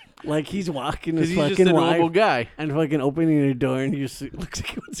he's walking his he's fucking just a wife normal guy. and fucking opening a door and he just looks like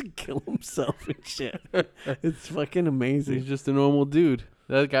he wants to kill himself and shit. It's fucking amazing. He's just a normal dude.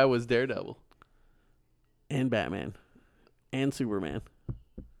 That guy was Daredevil. And Batman, and Superman.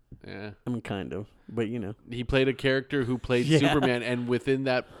 Yeah. I mean, kind of, but you know, He played a character who played Yeah. Superman, and within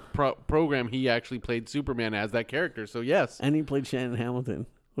that program, he actually played Superman as that character. So, yes. and he played Shannon Hamilton,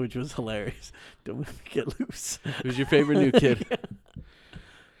 which was hilarious. Don't let me get loose. Who's your favorite new kid?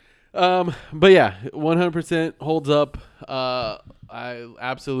 But yeah, 100% holds up. I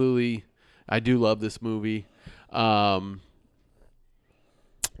do love this movie.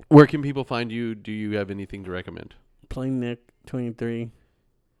 Where can people find you? Do you have anything to recommend? Plain Nick 23.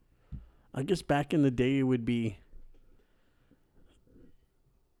 I guess back in the day it would be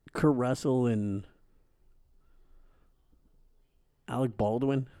Kurt Russell and Alec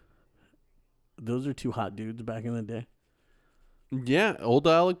Baldwin. Those are two hot dudes back in the day. Yeah, old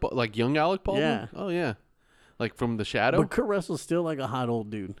Alec, like young Alec Baldwin? Yeah. Oh, yeah. Like from The Shadow? But Kurt Russell's still like a hot old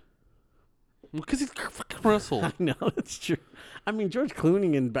dude. Because he's fucking Russell. I know, it's true. I mean, George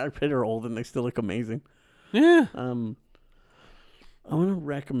Clooney and Brad Pitt are old and they still look amazing. Yeah. I want to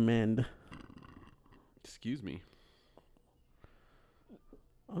recommend. Excuse me.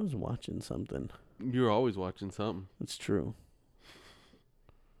 I was watching something. You're always watching something. It's true.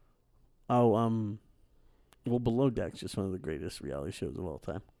 Oh, well, Below Deck's just one of the greatest reality shows of all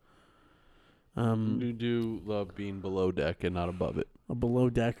time. You do love being below deck and not above it. A Below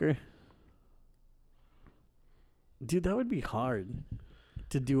Decker. Dude, that would be hard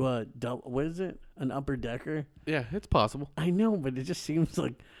to do a double. What is it? An upper decker? Yeah, it's possible. I know, but it just seems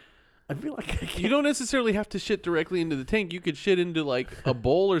like I feel like I can't. You don't necessarily have to shit directly into the tank. You could shit into like a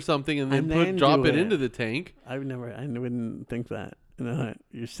bowl or something and then, And then drop do it it. into the tank. I wouldn't think that. You know,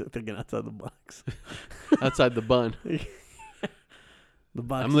 you're still thinking outside the box. Outside the bun. The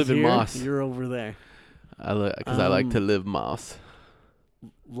box. I'm is living here, Moss. You're over there. Because I like to live Moss.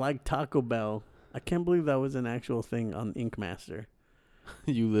 Like Taco Bell. I can't believe that was an actual thing on Ink Master.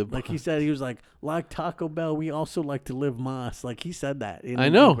 You live Like Moss. he said, he was like Taco Bell, we also like to live Moss. Like he said that. I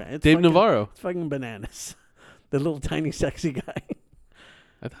know. It's Dave fucking, Navarro. It's fucking bananas. The little tiny sexy guy.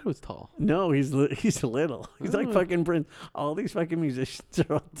 I thought it was tall. No, he's little. He's like fucking Prince. All these fucking musicians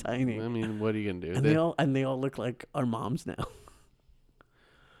are all tiny. I mean, what are you gonna do? And they all look like our moms now.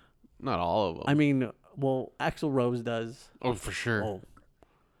 Not all of them. I mean, well, Axl Rose does. oh, for sure. Oh.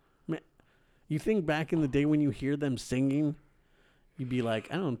 Man, you think back in the day when you hear them singing, you'd be like,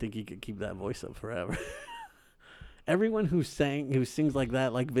 I don't think he could keep that voice up forever. Everyone who sings like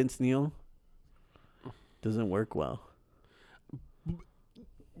that, like Vince Neil, doesn't work well.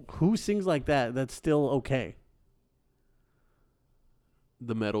 Who sings like that that's still okay?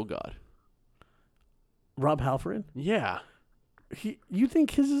 The metal god. Rob Halford? Yeah. You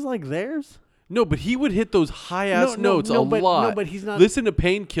think his is like theirs? No, but he would hit those high ass notes a lot. No, but he's not. Listen to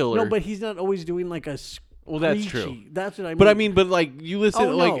Painkiller. No, but he's not always doing like a. Well, that's screechy- true. That's what I mean. But I mean, like you listen,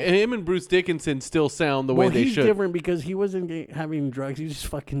 Oh, like no. him and Bruce Dickinson still sound the way they he's should. different because he wasn't having drugs. He was just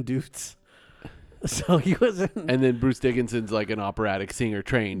fucking dudes. So he wasn't. And then Bruce Dickinson's like an operatic singer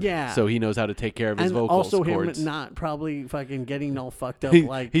trained. Yeah. So he knows how to take care of his And vocal also cords. him not probably fucking getting all fucked up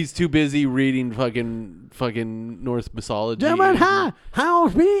like. He's too busy reading fucking Norse mythology. Gentlemen, hi,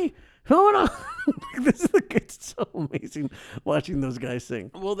 how's me? Hold on. This is it's so amazing watching those guys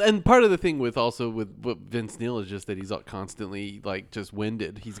sing. Well, and part of the thing with Vince Neil is just that he's constantly like just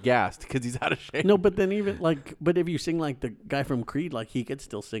winded. He's gassed because he's out of shape. No, but then even like, but if you sing like the guy from Creed, like he could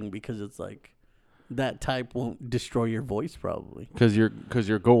still sing because it's like that type won't destroy your voice probably. Because you're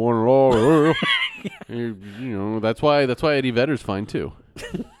going low. You know that's why Eddie Vedder's fine too.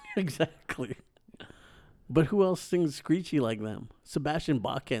 Exactly. But who else sings screechy like them? Sebastian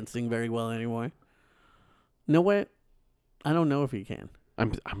Bach can't sing very well anymore. No way. I don't know if he can.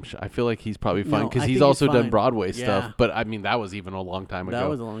 I feel like he's probably fine No, because I he's think also he's done fine. Broadway Yeah. stuff. But I mean that was even a long time ago. That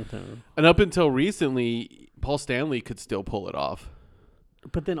was a long time ago. And up until recently, Paul Stanley could still pull it off.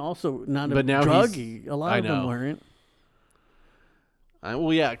 But then also not a But now druggie. A lot I of them know. weren't.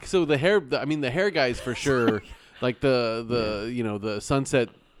 Well, yeah. So the hair guys for sure, like the Sunset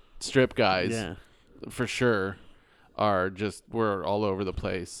Strip guys, Yeah. for sure, were all over the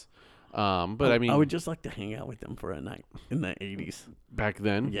place. But I mean, I would just like to hang out with them for a night in the 80s. back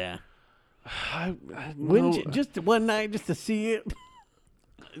then, Yeah. no, Wouldn't you? Just one night just to see it?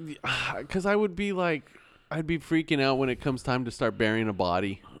 because I'd be freaking out when it comes time to start burying a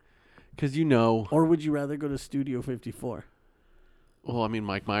body, because Or would you rather go to Studio 54? Well, I mean,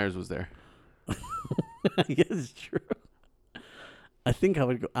 Mike Myers was there. Yes, it's true. I think I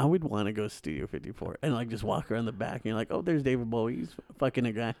would go. I would want to go to Studio 54 and like just walk around the back and you're like, oh, there's David Bowie. He's fucking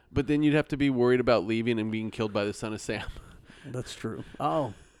a guy. But then you'd have to be worried about leaving and being killed by the Son of Sam. That's true.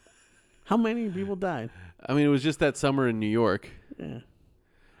 Oh, how many people died? I mean, it was just that summer in New York. Yeah.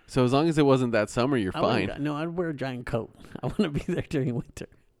 So as long as it wasn't that summer, you're fine. No, I'd wear a giant coat. I want to be there during winter.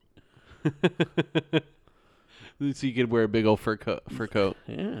 So you could wear a big old fur coat.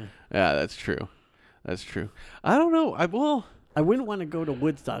 Yeah. Yeah, that's true. That's true. I don't know. I wouldn't want to go to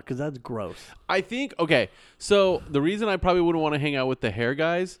Woodstock because that's gross. I think, okay, so the reason I probably wouldn't want to hang out with the hair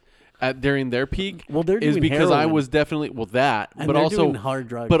guys during their peak Well, they're is doing because I heroin. was definitely, that, And but they're also, doing hard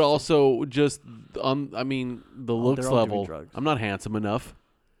drugs. but also just, I mean, the looks they're all doing level. drugs. I'm not handsome enough.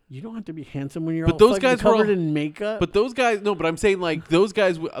 You don't have to be handsome when you're But all those fucking guys were covered all- in makeup. But those guys, no, but I'm saying like those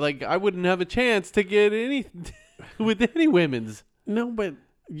guys, like I wouldn't have a chance to get any with any women's. no, but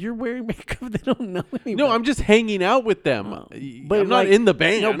you're wearing makeup. They don't know anybody. No, I'm just hanging out with them. Oh. I'm not in the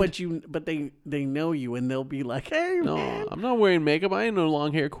band. No, but they know you and they'll be like, hey, No, man. I'm not wearing makeup. I ain't no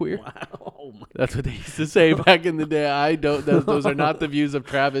long hair queer. Wow. Oh my. That's what they used to say back in the day. I don't. Those are not the views of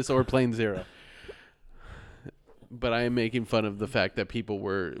Travis or Plane Zero. But I am making fun of the fact that people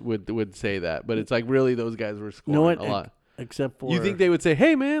would say that. But it's like really those guys were You know scoring what? a lot. Except for You think they would say,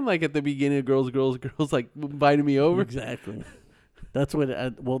 "Hey man," like at the beginning of girls, like inviting me over? exactly. That's what.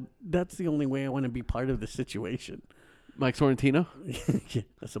 Well, that's the only way I want to be part of the situation. Mike Sorrentino. Yeah,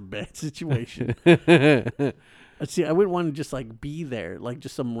 that's a bad situation. See, I wouldn't want to just like be there, like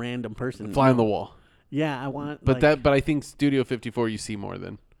just some random person. Fly on the wall. Yeah, I want. But I think Studio 54 you see more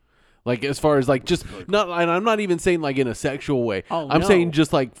than. Like as far as like just not, and I'm not even saying like in a sexual way. Oh, I'm no. saying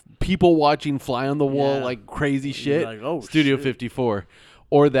just like people watching Fly on the Wall, Yeah. like crazy shit. like, oh, Studio shit. 54,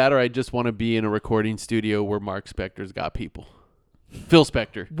 or that, or I just want to be in a recording studio where Mark Spector's got people. Phil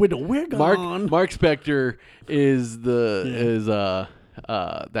Spector. with a wig on. Mark Spector is that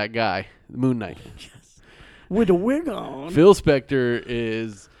guy, Moon Knight. With a wig on. Phil Spector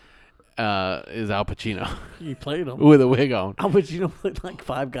is Al Pacino You played him. with a wig on. Al Pacino played like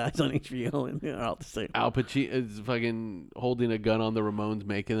 5 guys on HBO, and they're all the same. Al Pacino is fucking holding a gun on the Ramones,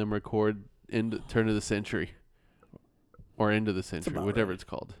 making them record in Turn of the Century or End of the Century, about whatever right. it's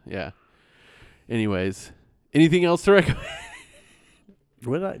called. Yeah. Anyways, anything else to recommend?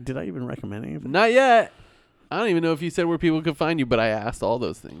 Did I even recommend anything? Not yet. I don't even know if you said where people could find you, but I asked all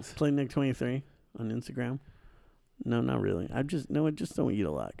those things. Play Nick 23 on Instagram. No, not really. I just don't eat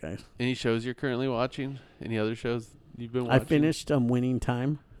a lot, guys. Any shows you're currently watching? Any other shows you've been watching? I finished Winning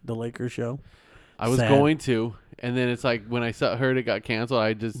Time, the Lakers show. I was Sad. going to, and then it's like when I heard it got canceled,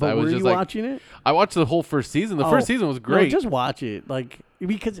 I was But were just you like, watching it? I watched the whole first season. The first season was great. No, just watch it, like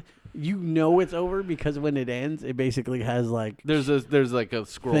because you know it's over because when it ends, it basically has like There's like a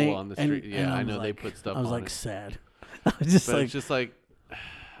scroll thing, on the and- street. and Yeah, I was know they like- put stuff I was on like it. sad. I was just But like it's just like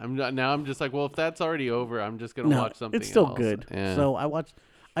I'm just like, well, if that's already over, I'm just gonna watch something. it's still else. good. Yeah. So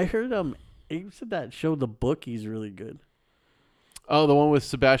I heard Abe said that show The Bookie's really good. Oh, the one with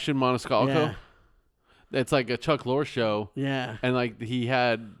Sebastian Maniscalco. Yeah. It's like a Chuck Lorre show, Yeah. and like he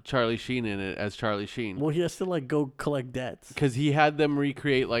had Charlie Sheen in it as Charlie Sheen. Well, he has to like go collect debts. Because he had them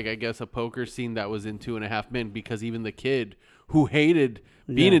recreate, like, I guess, a poker scene that was in 2.5 Men. Because even the kid who hated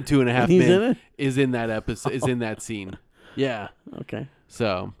being Yeah. in 2.5 He's Men in it? is in that episode, is in that scene. Yeah. Okay.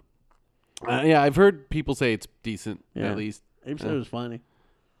 So, yeah, I've heard people say it's decent, Yeah. at least. Abe said it was funny.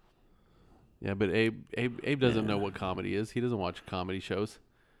 Yeah, but Abe doesn't know what comedy is. He doesn't watch comedy shows.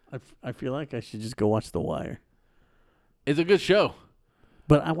 I feel like I should just go watch The Wire. It's a good show.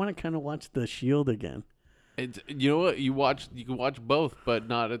 But I want to kind of watch The Shield again. It's, you know what? You can watch both, but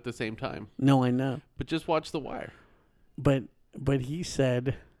not at the same time. No, I know. But just watch The Wire. But he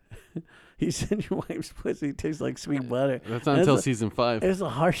said your wife's pussy tastes like sweet butter. That's not until season 5. It's the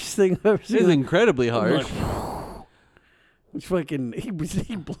harshest thing I've ever It seen. is incredibly I'm harsh. like, it's fucking he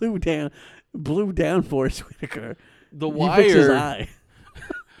blew down Forrest Whitaker. The He fixed his Wire. eye.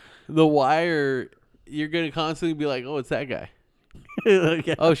 The Wire, you're going to constantly be like, oh, it's that guy.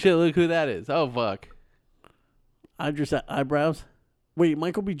 Yeah. Oh, shit, look who that is. Oh, fuck. Idris eyebrows. Wait,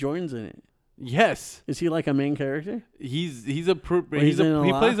 Michael B. Jordan's in it. Yes, Is he like a main character? he he's in a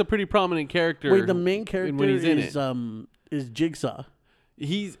lot? plays a pretty prominent character. Wait, the main character when he's in it. is Jigsaw.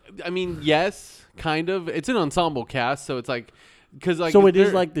 Yes, kind of. It's an ensemble cast, so it's like, because like, so it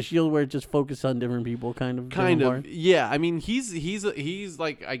is like The Shield, where it just focuses on different people, kind of. Yeah. I mean, he's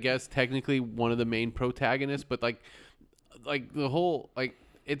like, I guess technically one of the main protagonists, but like the whole like.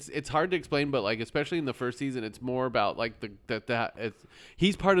 It's hard to explain, but like especially in the first season, it's more about like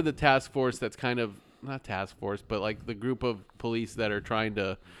he's part of the task force that's kind of not task force, but like the group of police that are trying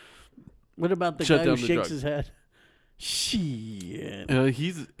to. What about the guy who shakes his head? Shit.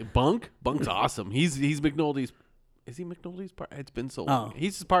 He's Bunk. Bunk's awesome. He's McNulty's. Is he McNulty's partner? It's been so long.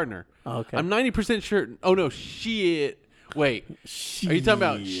 He's his partner. Oh, okay. I'm 90% sure. Oh no, shit. Wait, are you talking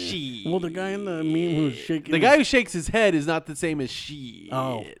about she? Well, the guy in the meme who's shaking. The guy who shakes his head is not the same as she.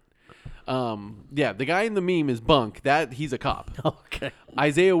 Oh. Yeah, the guy in the meme is Bunk. That he's a cop. Okay.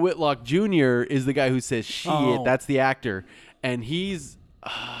 Isaiah Whitlock Jr. is the guy who says shit. Oh. That's the actor, and he's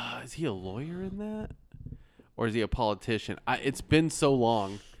is he a lawyer in that, or is he a politician? It's been so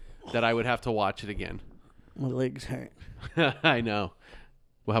long that I would have to watch it again. My legs hurt. I know.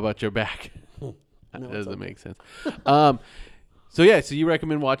 Well, how about your back? That doesn't make sense. So you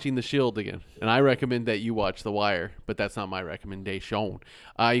recommend watching The Shield again, and I recommend that you watch The Wire, but that's not my recommendation.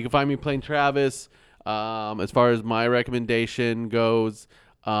 You can find me playing Travis. As far as my recommendation goes,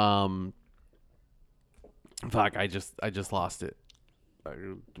 fuck, I just lost it.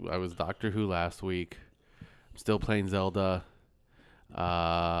 I was Doctor Who last week. I'm still playing Zelda.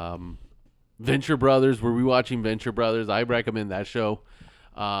 Venture Brothers. We're rewatching Venture Brothers. I recommend that show.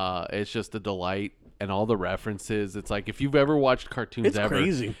 It's just a delight. And all the references, it's like if you've ever watched cartoons It's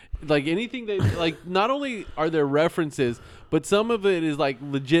crazy. Like anything that like not only are there references, but some of it is like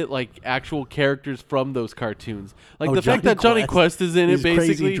legit like actual characters from those cartoons. Like the fact that Johnny Quest is in it,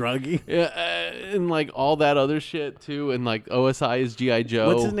 basically, crazy druggy. Yeah, and like all that other shit too, and like OSI is G.I. Joe.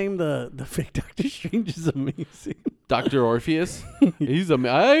 What's his name? The fake Doctor Strange is amazing. Dr. Orpheus. He's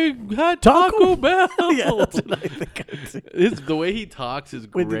I had Taco Bell. Yeah, that's what I think I see. The way he talks is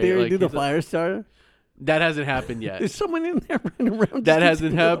great. Wait, did they already do the fire starter? That hasn't happened yet. There's someone in there running around. That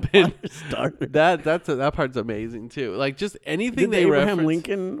hasn't happened. That part's amazing too. Like just anything Did the they Abraham reference.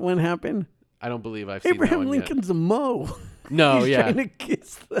 Lincoln one happen? I don't believe I've seen Abraham that one Lincoln's a mo. No, He's yeah. trying to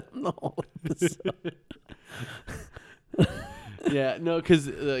kiss them the whole episode. Yeah, no, because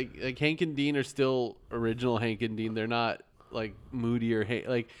like Hank and Dean are still original Hank and Dean. They're not like moody or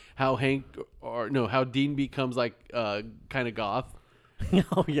like how how Dean becomes like kind of goth.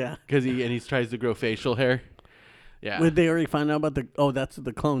 Oh yeah, because he tries to grow facial hair. Yeah, Would they already find out about the? Oh, that's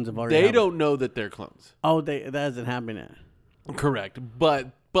the clones have already. They don't know that they're clones. Oh, that hasn't happened yet. Correct,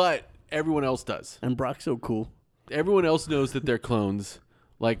 but everyone else does. And Brock's so cool. Everyone else knows that they're clones.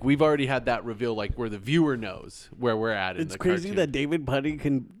 Like we've already had that reveal, like where the viewer knows where we're at. It's crazy that David Puddy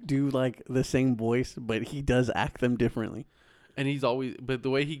can do like the same voice, but he does act them differently. And he's always, but the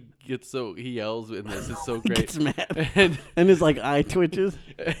way he gets he yells in this is so He great. gets mad. And his like eye twitches.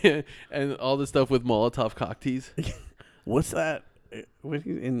 And all the stuff with Molotov cocktease. What's that? When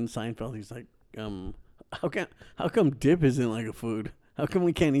he's in Seinfeld, he's like, how come dip isn't like a food? How come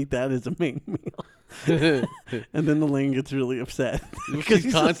we can't eat that as a main meal? And then the Lane gets really upset. She's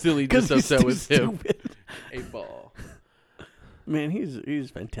constantly just upset with him. Stupid. 8-Ball. Man,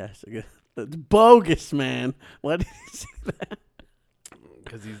 he's fantastic. That's bogus, man. Why did he say that?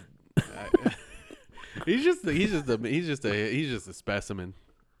 Because he's just a specimen.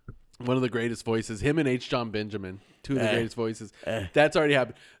 One of the greatest voices. Him and H. John Benjamin, two of the greatest voices. That's already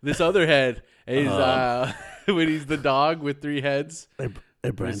happened. This other head is when he's the dog with 3 heads.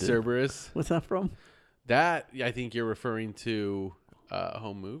 Hey, Brandon. Cerberus. What's that from? That I think you're referring to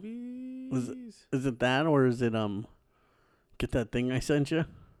Home Movies. Is it that, or is it Get That Thing I Sent You?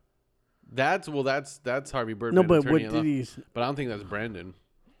 That's Harvey Birdman. No, but Attorney what did he? But I don't think that's Brendan.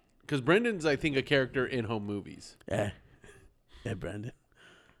 Because Brendan's, I think, a character in Home Movies. Yeah, Brandon.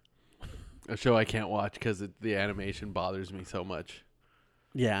 A show I can't watch because the animation bothers me so much.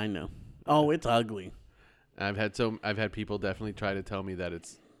 Yeah, I know. Oh, it's ugly. I've had people definitely try to tell me that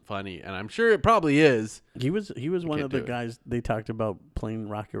it's funny, and I'm sure it probably is. He was one of the guys they talked about playing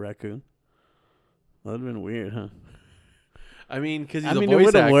Rocket Raccoon. That would have been weird, huh? I mean, because he's a voice it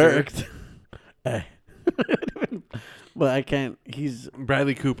would have actor. worked. But I can't.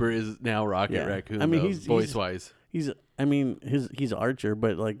 Bradley Cooper is now Rocket Raccoon. I mean, he's voice wise. He's Archer,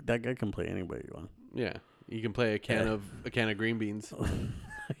 but like that guy can play anybody you want. Yeah, you can play a can of green beans,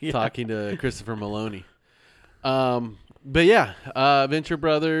 Yeah. talking to Christopher Maloney. But yeah, Venture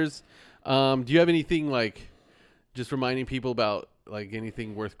Brothers. Do you have anything like just reminding people about like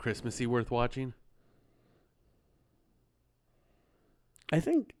anything worth Christmassy worth watching? I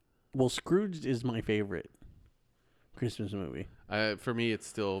think, well, Scrooge is my favorite Christmas movie. For me, it's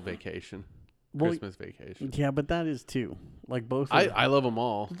still Vacation. Well, Christmas Vacation. Yeah, but that is two. Like both. I love them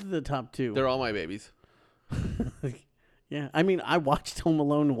all. Those are the top two. They're all my babies. Yeah, I mean, I watched Home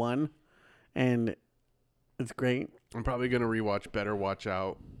Alone 1, and it's great. I'm probably gonna rewatch Better Watch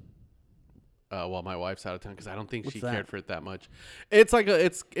Out while my wife's out of town because I don't think What's she that? cared for it that much. It's like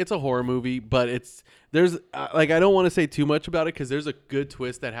it's a horror movie, but there's like I don't want to say too much about it because there's a good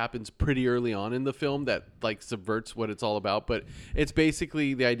twist that happens pretty early on in the film that like subverts what it's all about. But it's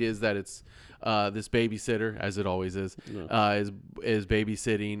basically the idea is that it's this babysitter, as it always is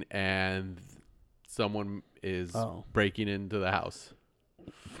babysitting, and someone is breaking into the house,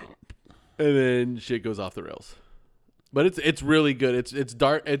 and then shit goes off the rails. But it's really good. It's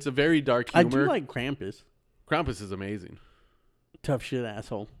dark. It's a very dark humor. I do like Krampus. Krampus is amazing. Tough shit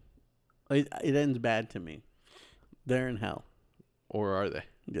asshole. It ends bad to me. They're in hell. Or are they?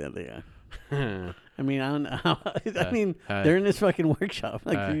 Yeah, they are. I mean, I don't know. I mean, they're in this fucking workshop.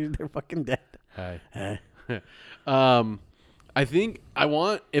 Like they're fucking dead. I think I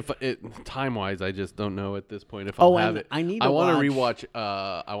want time wise. I just don't know at this point if I'll have it. I need. I want to rewatch.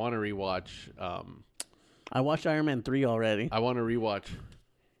 I want to rewatch. I watched Iron Man 3 already. I want to rewatch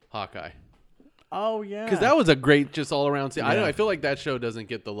Hawkeye. Oh yeah, because that was a great just all around. Yeah. I feel like that show doesn't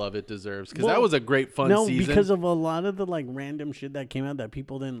get the love it deserves because that was a great fun season. No, because of a lot of the like random shit that came out that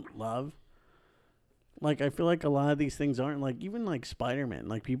people didn't love. Like I feel like a lot of these things aren't like even like Spider-Man.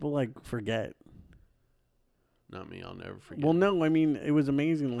 Like people like forget. Not me. I'll never forget. Well, no, I mean it was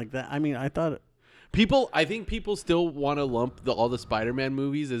amazing like that. I mean I thought. I think people still want to lump all the Spider-Man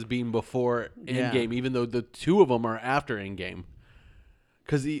movies as being before Endgame, even though the two of them are after Endgame.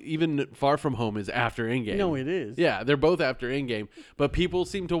 Because even Far From Home is after Endgame. No, it is. Yeah, they're both after Endgame, but people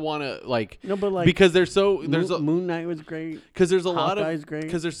seem to want to because there's Moon Knight was great. Because there's great.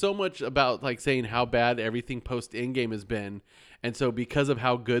 Because there's so much about like saying how bad everything post Endgame has been, and so because of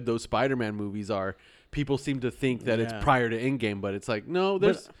how good those Spider-Man movies are, people seem to think that it's prior to Endgame, but it's like no,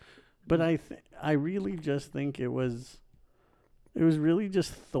 there's. But I really just think it was really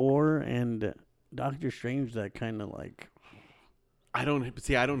just Thor and Doctor Strange that kind of like. I don't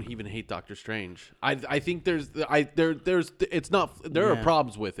even hate Doctor Strange. I think it's not there are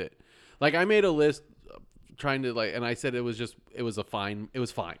problems with it. Like I made a list trying to like, and I said it was fine.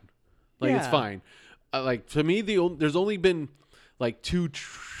 Like it's fine. Like to me there's only been like two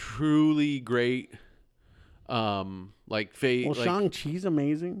truly great. Shang-Chi's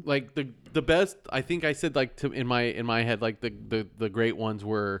amazing. Like the best, I think I said like in my head like the great ones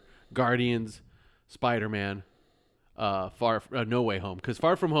were Guardians, Spider-Man, No Way Home, because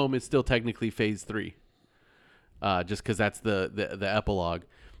Far From Home is still technically Phase 3, just because that's the epilogue,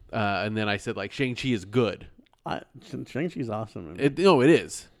 and then I said like Shang-Chi is good. Shang-Chi's awesome. It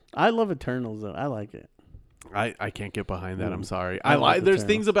is. I love Eternals though. I like it. I can't get behind that. I'm sorry. There's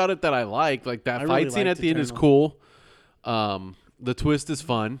things about it that I like that fight scene at the end is cool. The twist is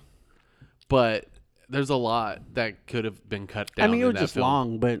fun, but there's a lot that could have been cut down. I mean, it was just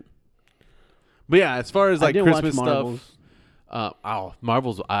long, but yeah, as far as like Christmas Marvels. Stuff,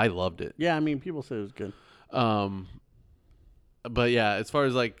 Marvels, I loved it. Yeah, I mean, people said it was good. But yeah, as far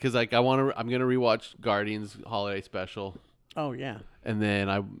as like, because like I'm gonna rewatch Guardians Holiday Special. Oh yeah. And then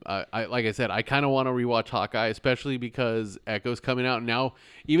I like I said, I kind of want to rewatch Hawkeye, especially because Echo's coming out now.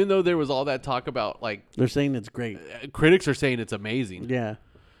 Even though there was all that talk about like they're saying it's great, critics are saying it's amazing. Yeah.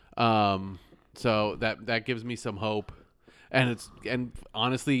 So that gives me some hope, and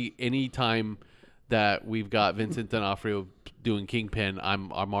honestly, any time that we've got Vincent D'Onofrio doing Kingpin,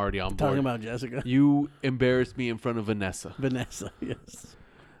 I'm already on board. Talking about Jessica, you embarrassed me in front of Vanessa. Yes.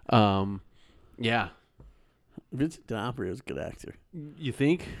 Yeah. Vincent D'Onofrio is a good actor. You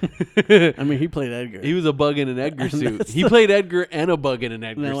think? I mean, he played Edgar. He was a bug in an Edgar suit. He played Edgar and a bug in an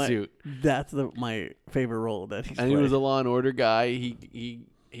Edgar suit. That's my favorite role that he's played. He was a Law and Order guy. He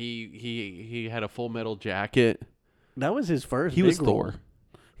had a Full Metal Jacket. That was his first. He was role. Thor.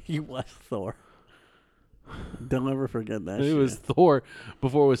 He was Thor. Don't ever forget that. He was Thor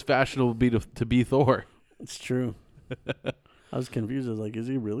before it was fashionable to be Thor. It's true. I was confused. I was like, is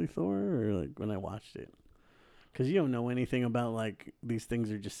he really Thor? Or like when I watched it. Because you don't know anything about, like, these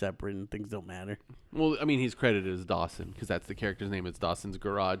things are just separate and things don't matter. Well, I mean, he's credited as Dawson because that's the character's name. It's Dawson's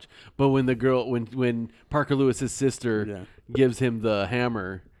Garage. But when the girl, when Parker Lewis's sister gives him the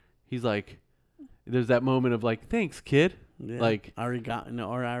hammer, he's like, there's that moment of like, thanks, kid. Yeah. Like, I already got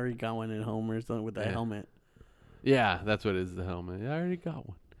one at home or something with that helmet. Yeah, that's what it is, the helmet. I already got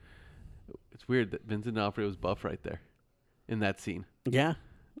one. It's weird that Vincent D'Onofrio was buff right there. in that scene. Yeah.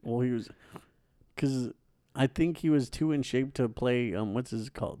 Well, he was, because I think he was too in shape to play. What's his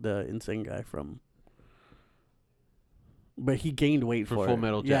called? The insane guy from. But he gained weight for Full it.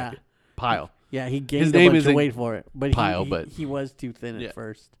 Metal Jacket. Pile. Yeah, he gained His a name bunch isn't of weight for it. But Pile, he but- he was too thin Yeah. at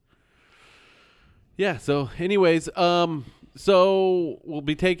first. Yeah. So, anyways, so we'll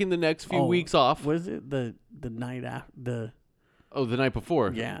be taking the next few weeks off. Was it the night after the? Oh, the night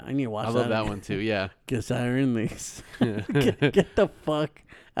before. Yeah, I need to watch I that. love that again. one too. Yeah. Guess I earned these. get the fuck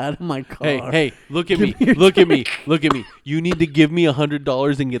out of my car. Hey, look at Give me. me your Look at me. Look at me. You need to give me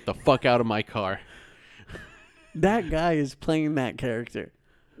 $100 and get the fuck out of my car. That guy is playing that character.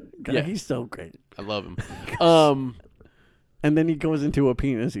 God, Yeah. he's so great. I love him. And then he goes into a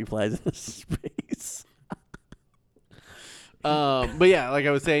penis. He flies into space. But yeah, like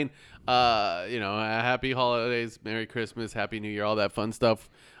I was saying, happy holidays, Merry Christmas, Happy New Year, all that fun stuff.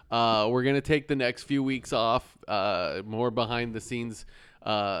 We're gonna take the next few weeks off. More behind the scenes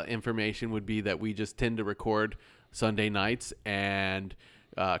information would be that we just tend to record Sunday nights, and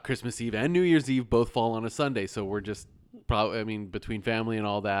Christmas Eve and New Year's Eve both fall on a Sunday. So we're just between family and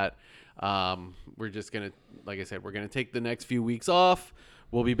all that, we're just gonna, like I said, we're gonna take the next few weeks off.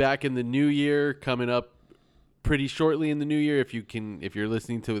 We'll be back in the new year, coming up pretty shortly in the new year. If you're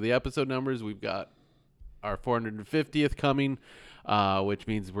listening to the episode numbers, we've got our 450th coming, which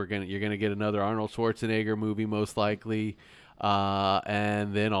means you're gonna get another Arnold Schwarzenegger movie most likely,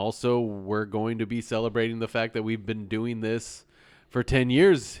 and then also we're going to be celebrating the fact that we've been doing this for 10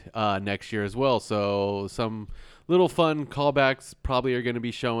 years next year as well. So some little fun callbacks probably are going to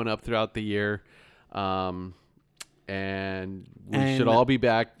be showing up throughout the year, and we should all be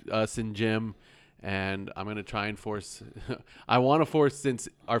back, us and Jim. And I'm going to try and force I want to force, since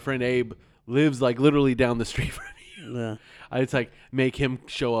our friend Abe lives like literally down the street from me. Yeah. It's like make him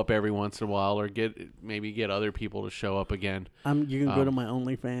show up every once in a while, or get other people to show up again. You can go to my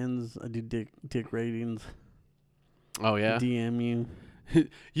OnlyFans. I do dick ratings. Oh yeah. DM you.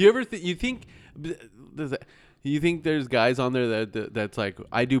 You ever you think there's guys on there that's like,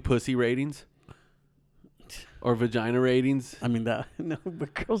 I do pussy ratings or vagina ratings? I mean that no,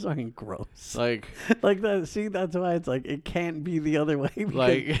 but girls aren't gross. Like that. See, that's why it's like it can't be the other way. Because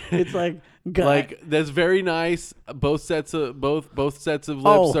Like- it's like like that's very nice. Both sets of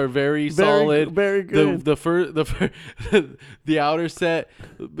lips are very solid. very good. The outer set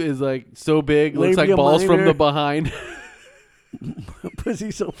is like so big, looks like Labia balls from minor. the behind.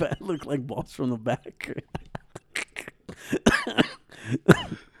 Pussy so fat look like balls from the back.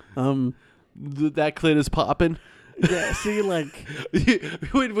 That clit is popping. Yeah, see, like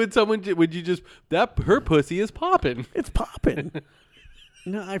would you just her pussy is popping? it's popping.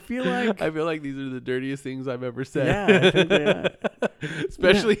 No, I feel like I feel like these are the dirtiest things I've ever said. yeah, I think they are.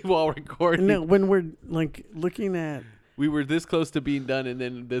 Especially while recording. No, when we're like looking at We were this close to being done, and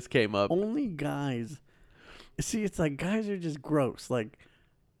then this came up. only guys. See, it's like guys are just gross. Like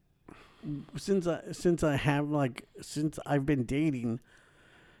since I've been dating,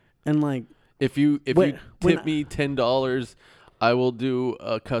 and like If you when tip me $10, I will do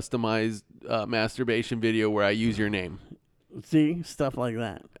a customized masturbation video where I use your name. see stuff like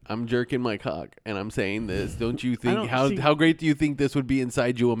that. I'm jerking my cock, and I'm saying this. Don't you think don't see- how great do you think this would be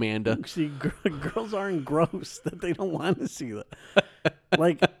inside you, Amanda? See, girls aren't gross that they don't want to see that.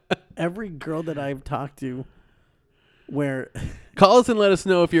 Like every girl that I've talked to, where Call us and let us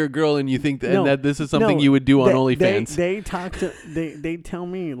know if you're a girl and you think that this is something no, you would do on they- OnlyFans. They talk to they tell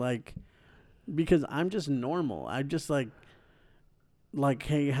me like, because I'm just normal. I'm just like,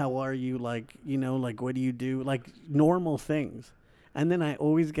 hey, how are you? Like, like what do you do? Like normal things. And then I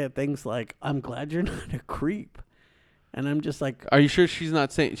always get things like, I'm glad you're not a creep. And I'm just like, Are you sure she's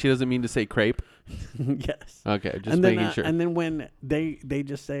not saying, she doesn't mean to say crepe? yes. Okay, just and then, making sure. And then when they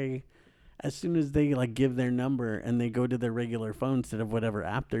just say, as soon as they like give their number and they go to their regular phone instead of whatever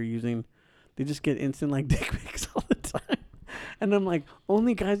app they're using, they just get instant like dick pics all the time. And I'm like,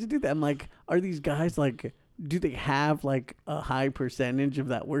 only guys who do that. I'm like, are these guys like, do they have like a high percentage of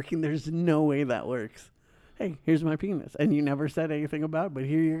that working? There's no way that works. Hey, here's my penis. And you never said anything about it, but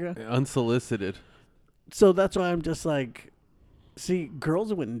here you go. Unsolicited. So that's why I'm just like, see,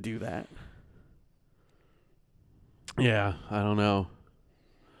 girls wouldn't do that. Yeah, I don't know.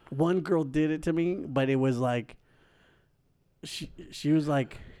 One girl did it to me, but it was like, she was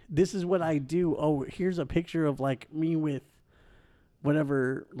like, this is what I do. Oh, here's a picture of like me with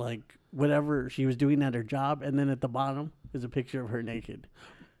whatever she was doing at her job. And then at the bottom is a picture of her naked.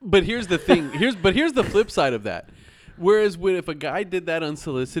 But here's the thing. Here's the flip side of that. Whereas if a guy did that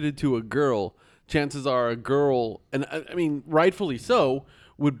unsolicited to a girl, chances are a girl, and I mean rightfully so,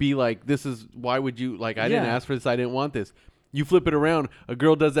 would be like, "This is why would you like? I didn't Yeah. ask for this. I didn't want this." You flip it around, a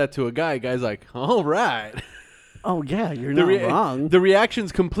girl does that to a guy. Guy's like, all right. Oh yeah, you're not wrong. The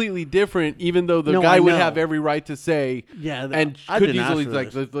reaction's completely different, even though the No, guy I would know. have every right to say, Yeah, and I could didn't ask easily for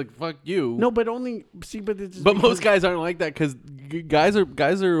this. like fuck you. No, but only but it's just But because- most guys aren't like that because guys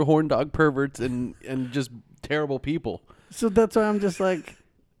are horn dog perverts and just terrible people. So that's why I'm just like,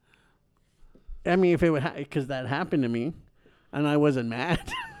 I mean, if it would, because that happened to me, and I wasn't mad,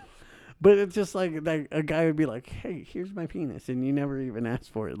 but it's just like a guy would be like, "Hey, here's my penis," and you never even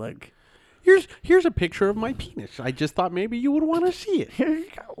asked for it. Like, Here's a picture of my penis. I just thought maybe you would want to see it. here you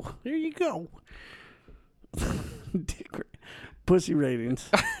go, There you go. pussy ratings,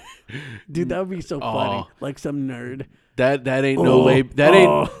 dude. That would be so funny. Like some nerd. That ain't no that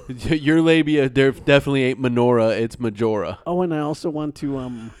ain't your labia. There definitely ain't menorah. It's majora. Oh, and I also want to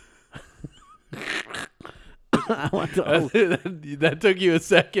I want to. That took you a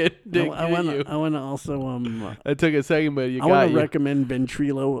second. I want to also That took a second, but you I got want to you. recommend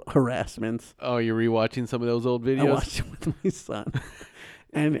Ventrilo harassments. Oh, you're rewatching some of those old I videos. watched it with my son,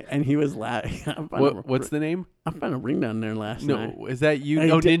 and he was laughing. What's the name? I found a ring down there last night. No, is that you?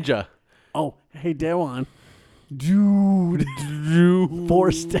 Hey, Oh, di- Ninja. Oh, hey, Dewan, dude,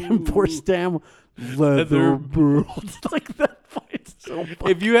 four stem, leather world. Like that fight's so funny.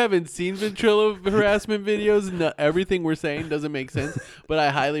 If you haven't seen ventrilo harassment videos, everything we're saying doesn't make sense. But I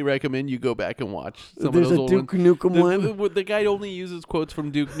highly recommend you go back and watch some There's of those a old Duke ones. Nukem one. The guy only uses quotes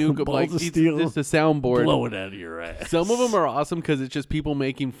from Duke Nukem, Balls like of it's Steel. just a soundboard. Blow it out of your ass. Some of them are awesome because it's just people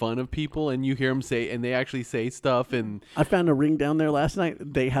making fun of people, and you hear them say, and they actually say stuff. And I found a ring down there last night.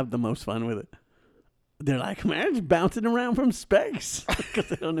 They have the most fun with it. They're like, man, it's bouncing around from space because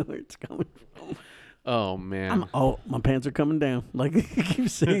they don't know where it's coming from. oh man, My pants are coming down. Like, he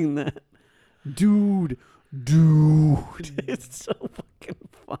keeps saying that. Dude. It's so fucking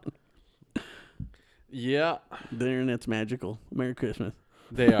fun. yeah, The internet's magical. Merry Christmas.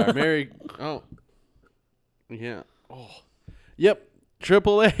 they are. Merry. Oh, yeah. Oh, yep.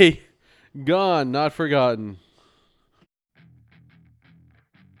 AAA, gone, not forgotten.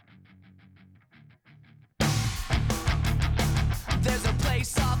 There's a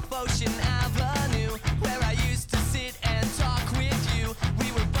place off Ocean